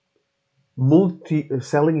 multi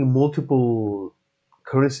selling in multiple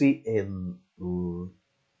currency and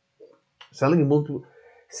selling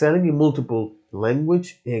in multiple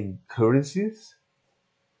language and currencies,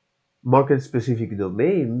 market specific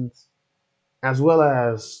domains, as well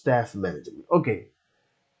as staff management. Okay,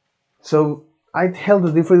 so I tell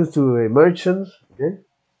the difference to a merchant. Okay,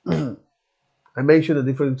 I mention the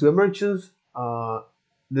difference to a merchant.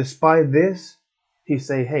 Despite this, he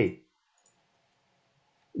say, "Hey,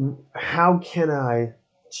 how can I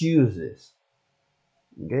choose this?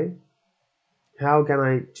 Okay, how can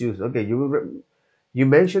I choose? Okay, you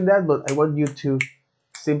mentioned that, but I want you to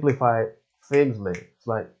simplify things, man. It's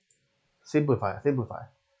like simplify.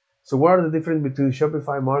 So, what are the difference between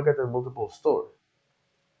Shopify Market and multiple stores?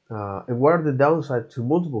 And what are the downside to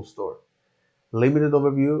multiple stores? Limited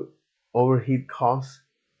overview, overhead costs,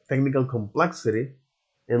 technical complexity,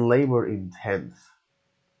 and labor intense.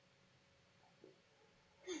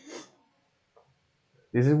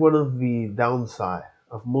 This is one of the downside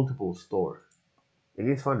of multiple stores. It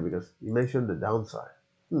is funny because you mentioned the downside.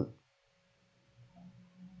 Hmm.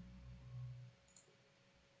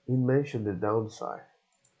 You mentioned the downside.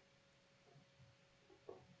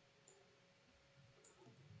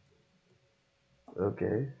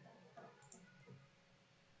 Okay.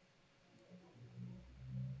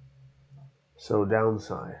 So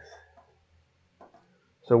downsides.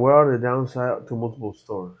 So what are the downside to multiple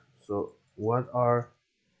stores? So what are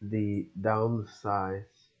the downsides?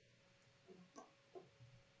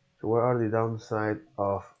 So what are the downside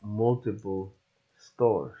of multiple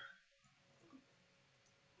stores?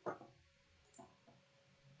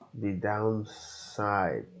 The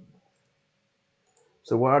downside.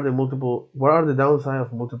 So what are the downside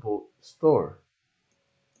of multiple store?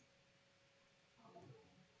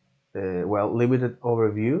 Well, limited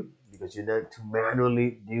overview because you need to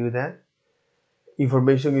manually do that.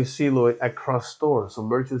 Information is siloed across stores, so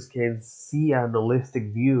merchants can see an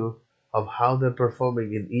holistic view of how they're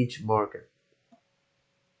performing in each market.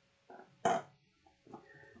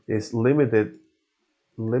 It's limited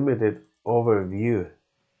overview.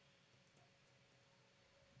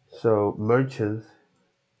 So merchants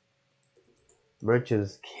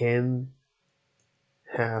can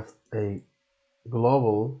have a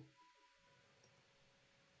global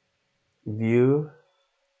view,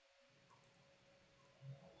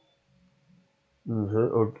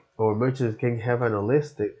 or merchants can have an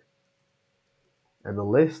holistic,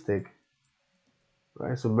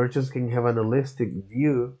 right? So merchants can have an holistic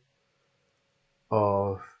view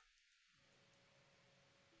of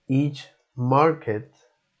each market,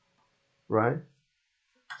 right?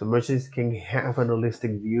 So merchants can have an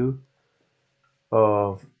holistic view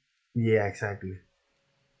of, yeah, exactly.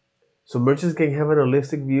 So merchants can have an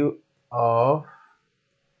holistic view of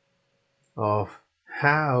of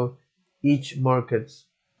how each markets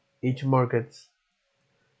each markets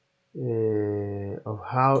of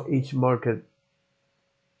how each market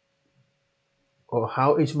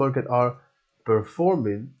are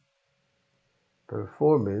performing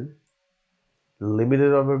performing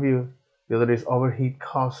limited overview. The other is overheat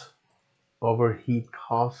costs overheat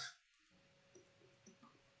costs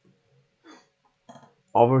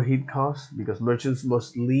because merchants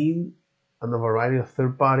must lean on a variety of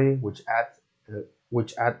third party which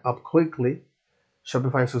add up quickly.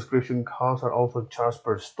 Shopify subscription costs are also charged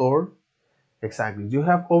per store. Exactly. You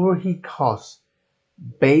have overheat costs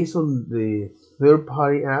based on the third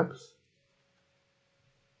party apps.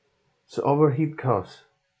 So overheat costs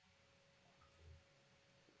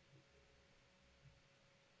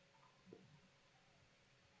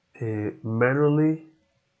manually.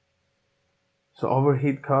 So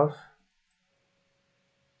overheat costs.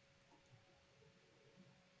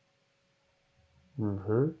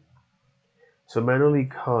 Mhm. So manually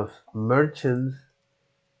costs merchants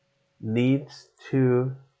needs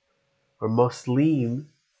to or must lean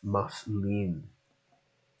must lean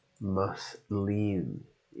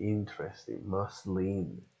interesting must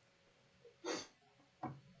lean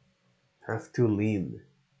have to lean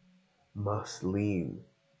must lean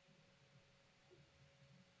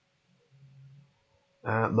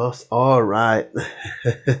must all right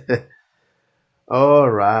all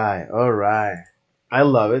right I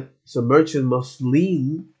love it. So merchant must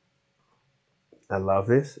lean. I love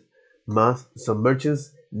this. Must so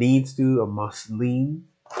merchants needs to or must lean.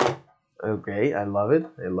 Okay, I love it.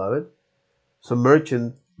 I love it. So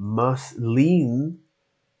merchant must lean.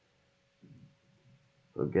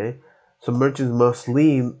 Okay. So merchants must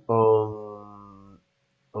lean on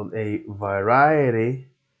a variety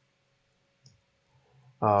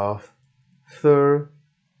of third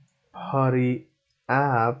party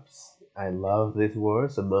apps. I love this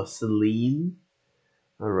word. So must lean.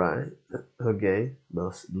 All right. Okay.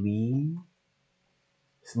 Must lean.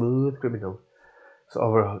 Smooth criminal.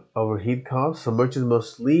 So overheat costs. So merchants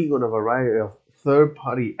must lean on a variety of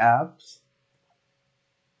third-party apps,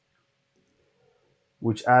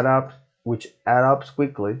 which add up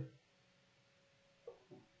quickly.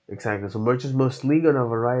 Exactly. So merchants must link on a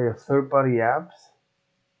variety of third-party apps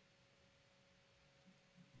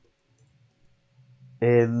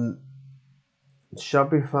and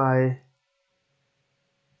Shopify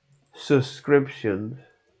subscriptions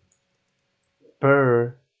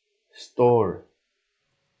per store.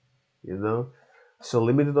 You know, so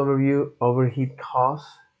limited overview, overheat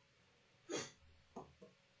costs.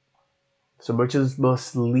 So merchants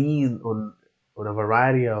must lean on a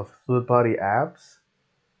variety of third-party apps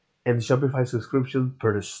and Shopify subscription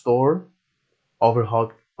per store,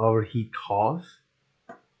 overheat costs,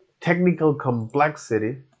 technical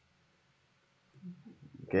complexity.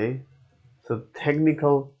 Okay, so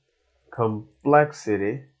technical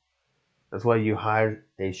complexity. That's why you hire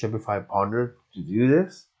a Shopify partner to do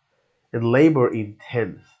this, and labor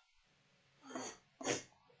intense.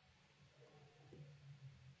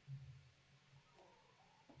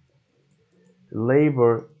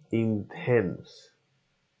 Labor intense.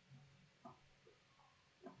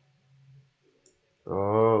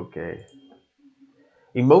 Okay.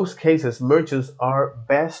 In most cases, merchants are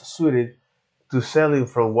best suited to selling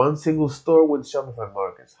from one single store with Shopify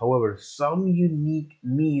Markets. However, some unique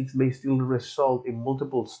needs may still result in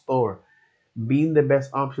multiple stores being the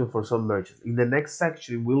best option for some merchants. In the next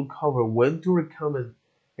section, we'll cover when to recommend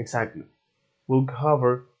exactly. We'll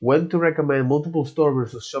cover when to recommend multiple store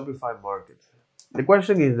versus Shopify Markets. The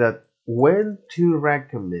question is that when to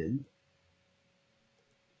recommend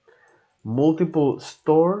multiple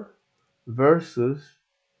store versus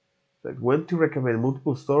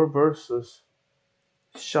versus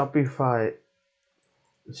Shopify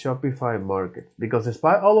Shopify Market, because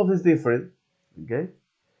despite all of this different, okay,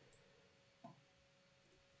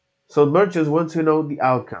 so merchants want to know the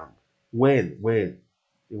outcome. When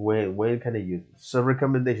can I use it? So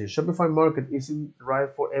recommendation: Shopify Market isn't right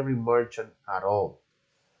for every merchant at all.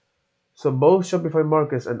 So both Shopify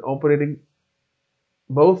Markets and operating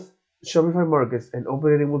multiple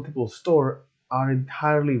store are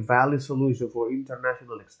entirely valid solutions for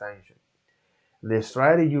international expansion. The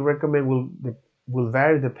strategy you recommend will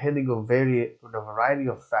vary depending on a variety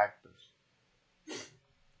of factors.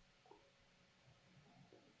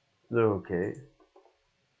 Okay.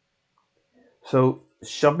 So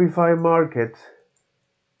Shopify Market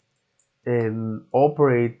and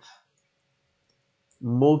operate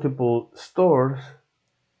multiple stores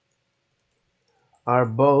are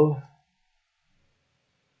both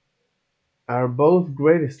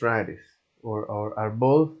great strategies, or are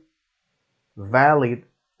both valid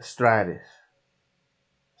strategies.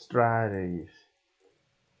 Strategies.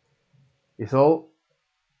 It's all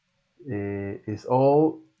it's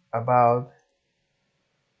all about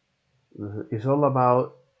it's all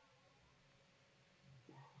about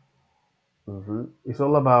it's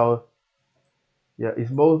all about yeah,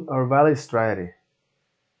 it's both are valid strategy.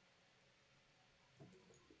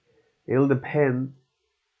 It'll depend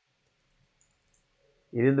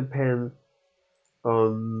it'll depend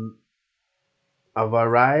on a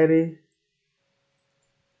variety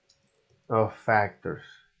of factors.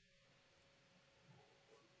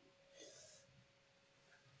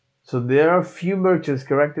 So there are few merchants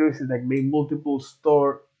characteristics that make multiple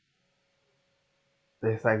store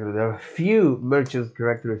exactly. There are few merchants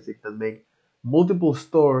characteristics that make multiple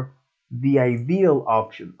store the ideal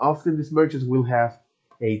option. Often these merchants will have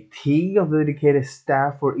a team of dedicated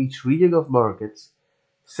staff for each region of markets,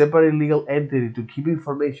 separate legal entity to keep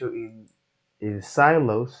information in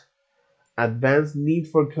silos, advanced need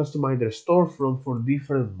for customizing their storefront for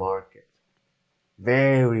different markets.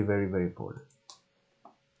 Very, very, very important.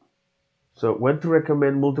 So when to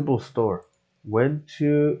recommend multiple store? When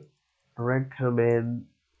to recommend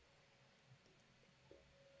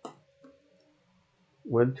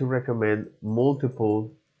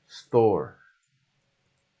multiple store?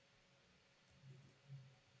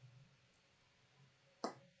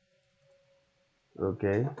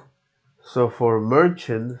 Okay. So for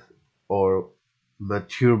merchants or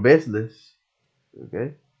mature business,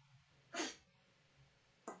 okay,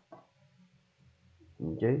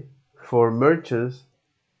 okay, for merchants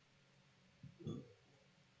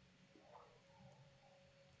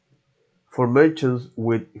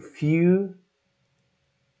with few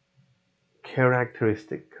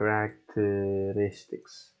characteristics,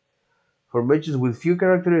 for merchants with few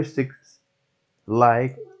characteristics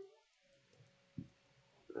like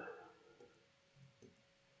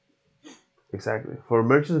exactly for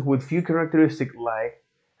merchants with few characteristics like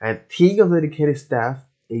a team of dedicated staff,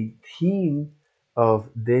 a team of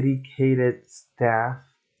dedicated staff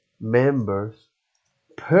members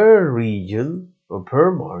per region or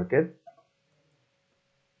per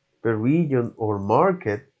region or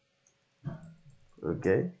market,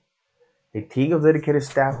 okay? A team of dedicated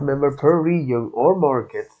staff member per region or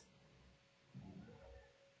market,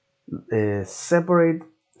 separate,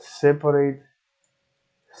 separate,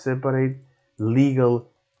 separate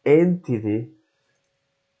legal entity,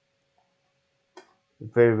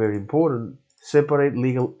 very, very important, separate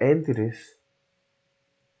legal entities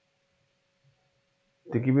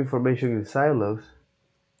to keep information in silos,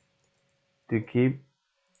 to keep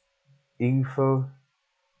info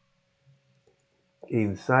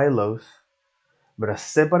in silos, but a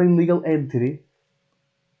separate legal entity,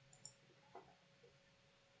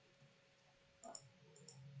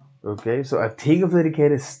 okay? So a team of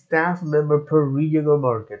dedicated staff member per region or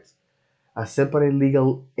market, a separate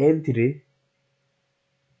legal entity,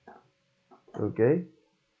 okay?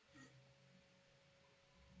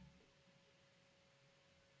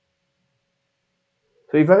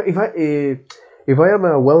 So if I am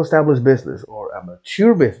a well-established business or a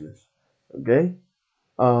mature business, okay,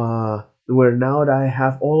 where now that I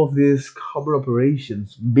have all of these common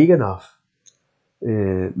operations big enough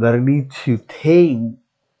that I need to tame,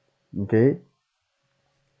 okay,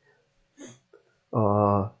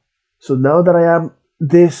 uh, so now that I am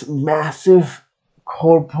this massive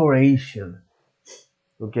corporation,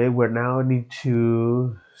 okay, where now I need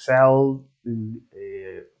to sell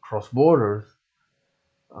cross borders,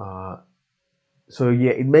 uh, so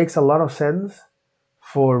yeah, it makes a lot of sense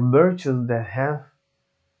for merchants that have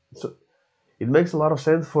so it makes a lot of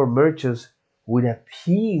sense for merchants with a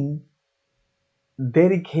team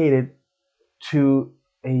dedicated to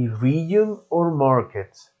a region or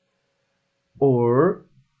market, or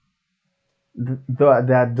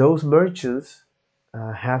that those merchants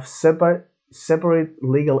have separate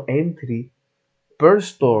legal entity per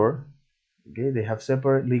store. Okay, they have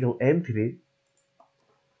separate legal entity.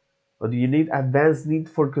 But you need advanced need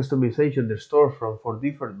for customization the storefront for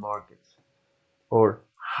different markets, or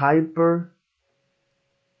hyper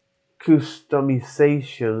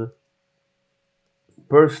customization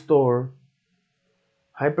per store,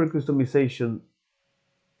 hyper customization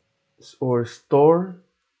or store,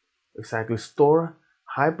 exactly, store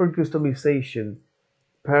hyper customization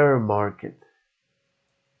per market.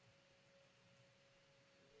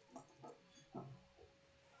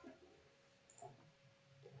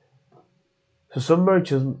 So some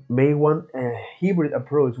merchants may want a hybrid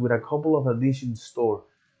approach with a couple of additional stores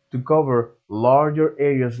to cover larger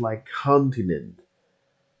areas like continent.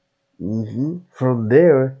 From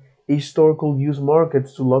there, each store could use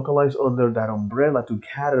markets to localize under that umbrella to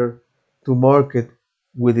cater to market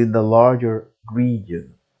within the larger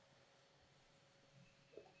region.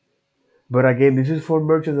 But again, this is for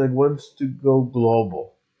merchants that wants to go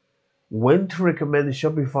global. When to recommend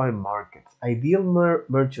Shopify Markets? Ideal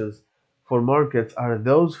merchants for markets are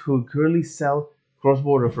those who currently sell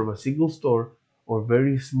cross-border from a single store or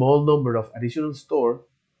very small number of additional stores,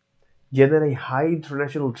 generate high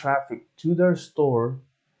international traffic to their store.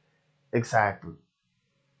 Exactly.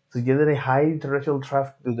 So generate high international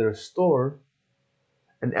traffic to their store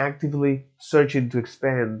and actively searching to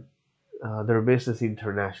expand their business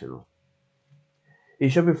international. A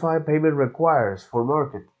Shopify payment requires for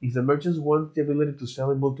market. If the merchants want the ability to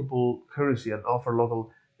sell in multiple currency and offer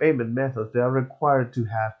local payment methods, they are required to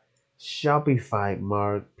have Shopify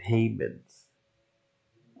Mark payments.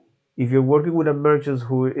 If you're working with a merchant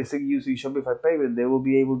who isn't using Shopify payment, they will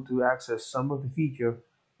be able to access some of the feature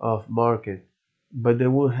of market, but they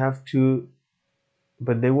will have to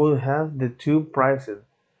but they will have the two pricing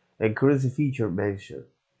and currency feature mentioned.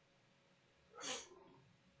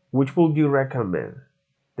 Which would you recommend?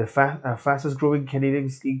 The fastest growing Canadian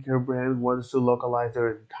skincare brand wants to localize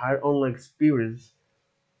their entire online experience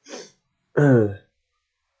into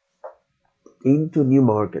new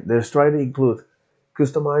market. Their strategy includes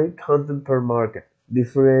customized content per market.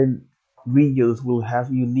 Different regions will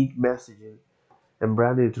have unique messaging and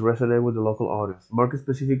branding to resonate with the local audience. Market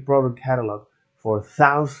specific product catalog for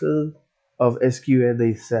thousands of SKUs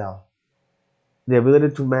they sell. The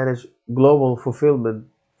ability to manage global fulfillment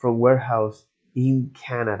from warehouse in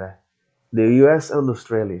Canada, the US, and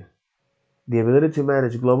Australia. The ability to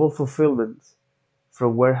manage global fulfillment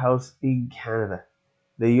from warehouse in Canada,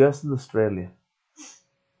 the US, and Australia.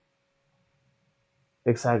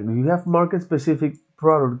 Exactly. You have market specific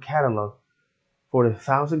product catalog for the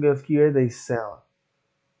thousand SKUs they sell.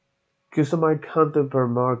 Customized content per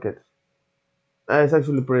market. It's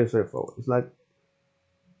actually pretty straightforward. It's like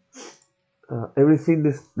everything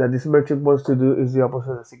that this merchant wants to do is the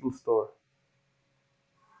opposite of a single store,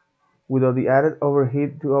 without the added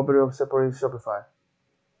overhead to open up separate Shopify.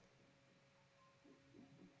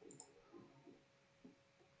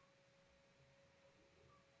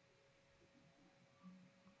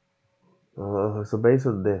 So based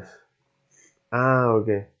on this,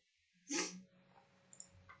 okay.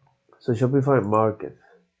 So Shopify Market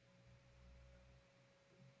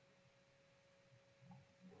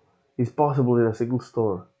is possible in a single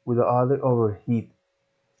store without other overheat.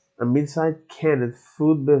 A mid-sized canned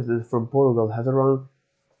food business from Portugal has around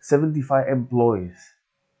 75 employees.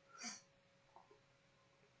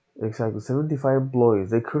 Exactly, 75 employees.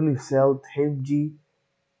 They currently sell 10G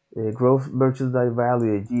gross merchandise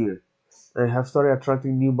value a year and have started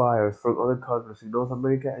attracting new buyers from other countries in North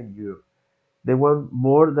America and Europe. They want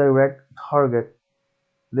more direct target.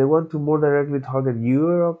 They want to more directly target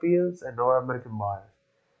Europeans and North American buyers.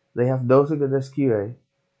 They have dosing and SQA,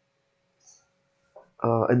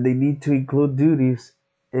 and they need to include duties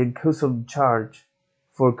and custom charge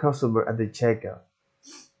for customer at the checkout.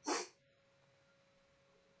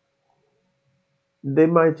 They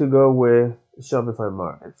might to go with Shopify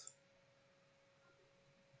Markets.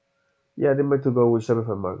 Yeah, they might to go with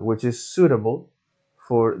Shopify Market, which is suitable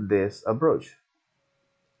for this approach.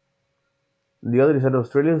 The other is an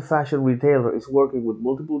Australian fashion retailer is working with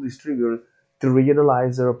multiple distributors to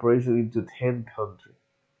regionalize their operation into 10 countries.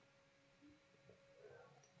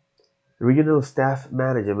 Regional staff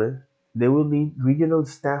management. They will need regional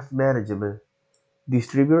staff management.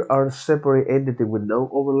 Distributors are separate entities with no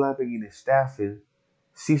overlapping in staffing,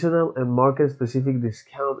 seasonal and market-specific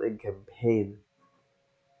discount and campaign.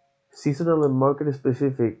 Seasonal and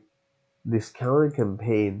market-specific discount and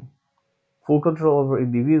campaign. Full control over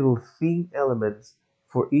individual theme elements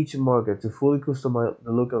for each market to fully customize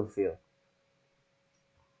the look and feel.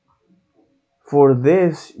 For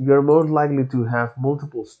this, you're more likely to have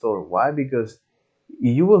multiple stores. Why? Because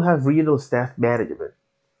you will have regional staff management,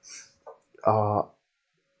 uh,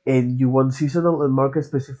 and you want seasonal and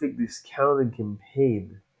market-specific discount and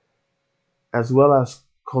campaign, as well as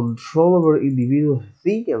control over individual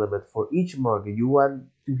theme element for each market. You want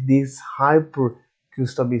this hyper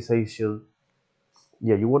customization.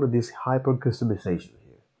 Yeah, you want this hyper customization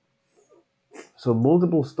here. So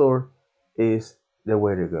multiple store is the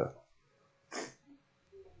way to go.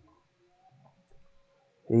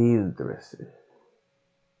 Interesting.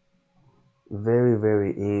 Very,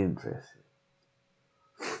 very interesting.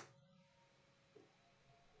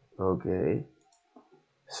 Okay.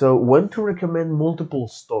 So when to recommend multiple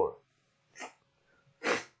store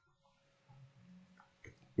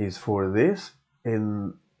is for this,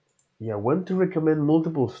 and yeah, when to recommend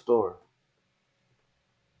multiple store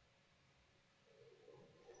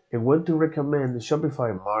and when to recommend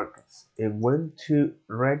Shopify Markets and when to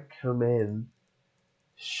recommend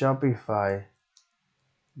Shopify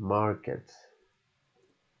Markets.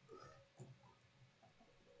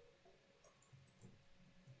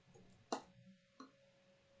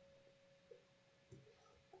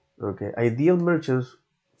 Okay, ideal merchants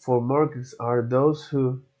for markets are those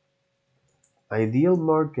who ideal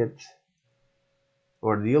market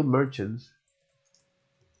or ideal merchants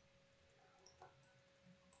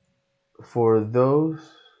for those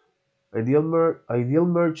ideal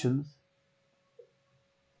merchants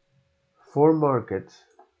for markets.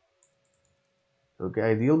 Okay,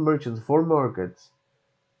 ideal merchants for markets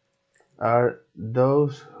are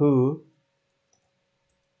those who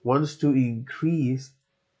wants to increase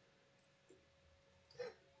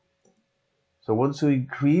wants to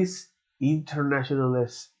increase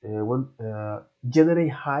internationalist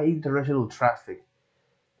generate high international traffic,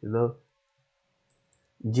 you know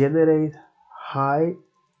generate high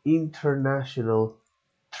international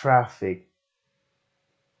traffic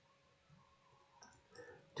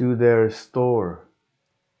to their store,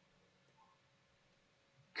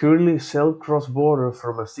 currently sell cross-border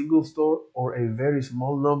from a single store or a very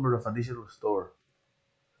small number of additional stores,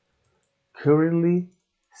 currently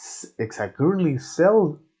currently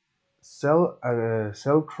sell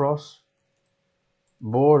cross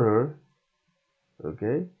border.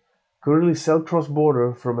 Okay, currently sell cross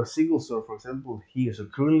border from a single store, for example here. So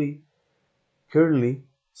currently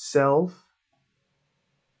self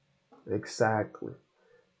exactly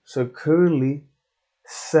so currently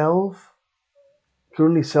sell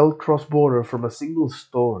cross border from a single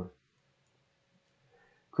store,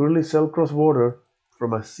 currently sell cross border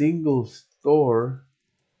from a single store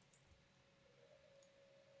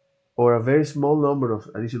or a very small number of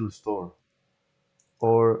additional store,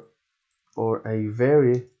 or a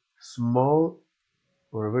very small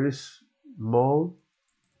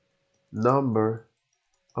number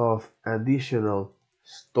of additional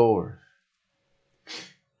stores,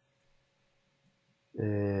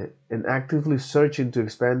 and actively searching to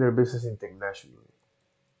expand their business internationally.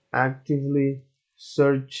 Actively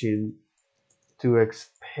searching to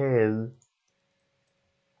expand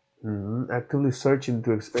Actively searching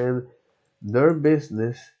to expand their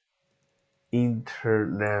business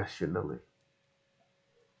internationally.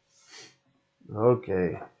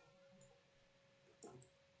 Okay.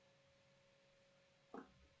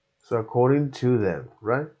 So according to them,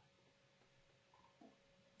 right?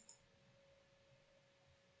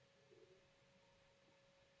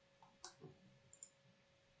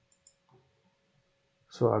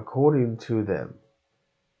 So according to them.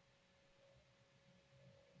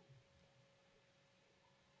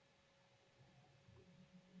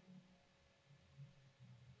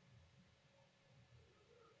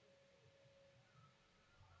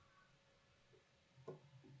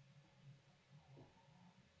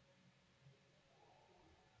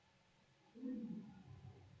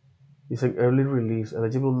 It's an early release.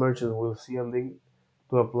 Eligible merchants will see a link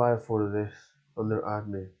to apply for this under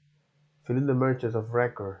admin. Fill in the merchants of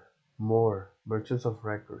record. More merchants of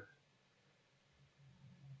record.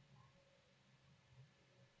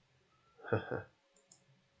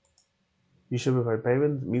 Use Shopify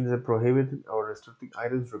payment means that prohibited or restricted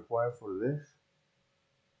items required for this.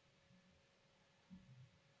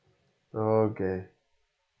 Okay.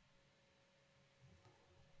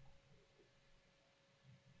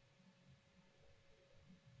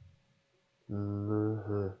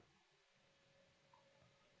 Mhm.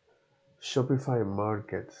 Shopify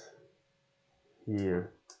Markets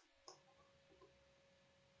here.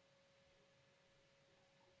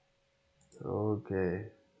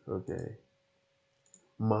 Okay. Okay.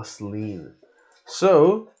 Muslin.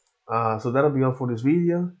 So, so that'll be all for this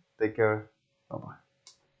video. Take care. Bye bye.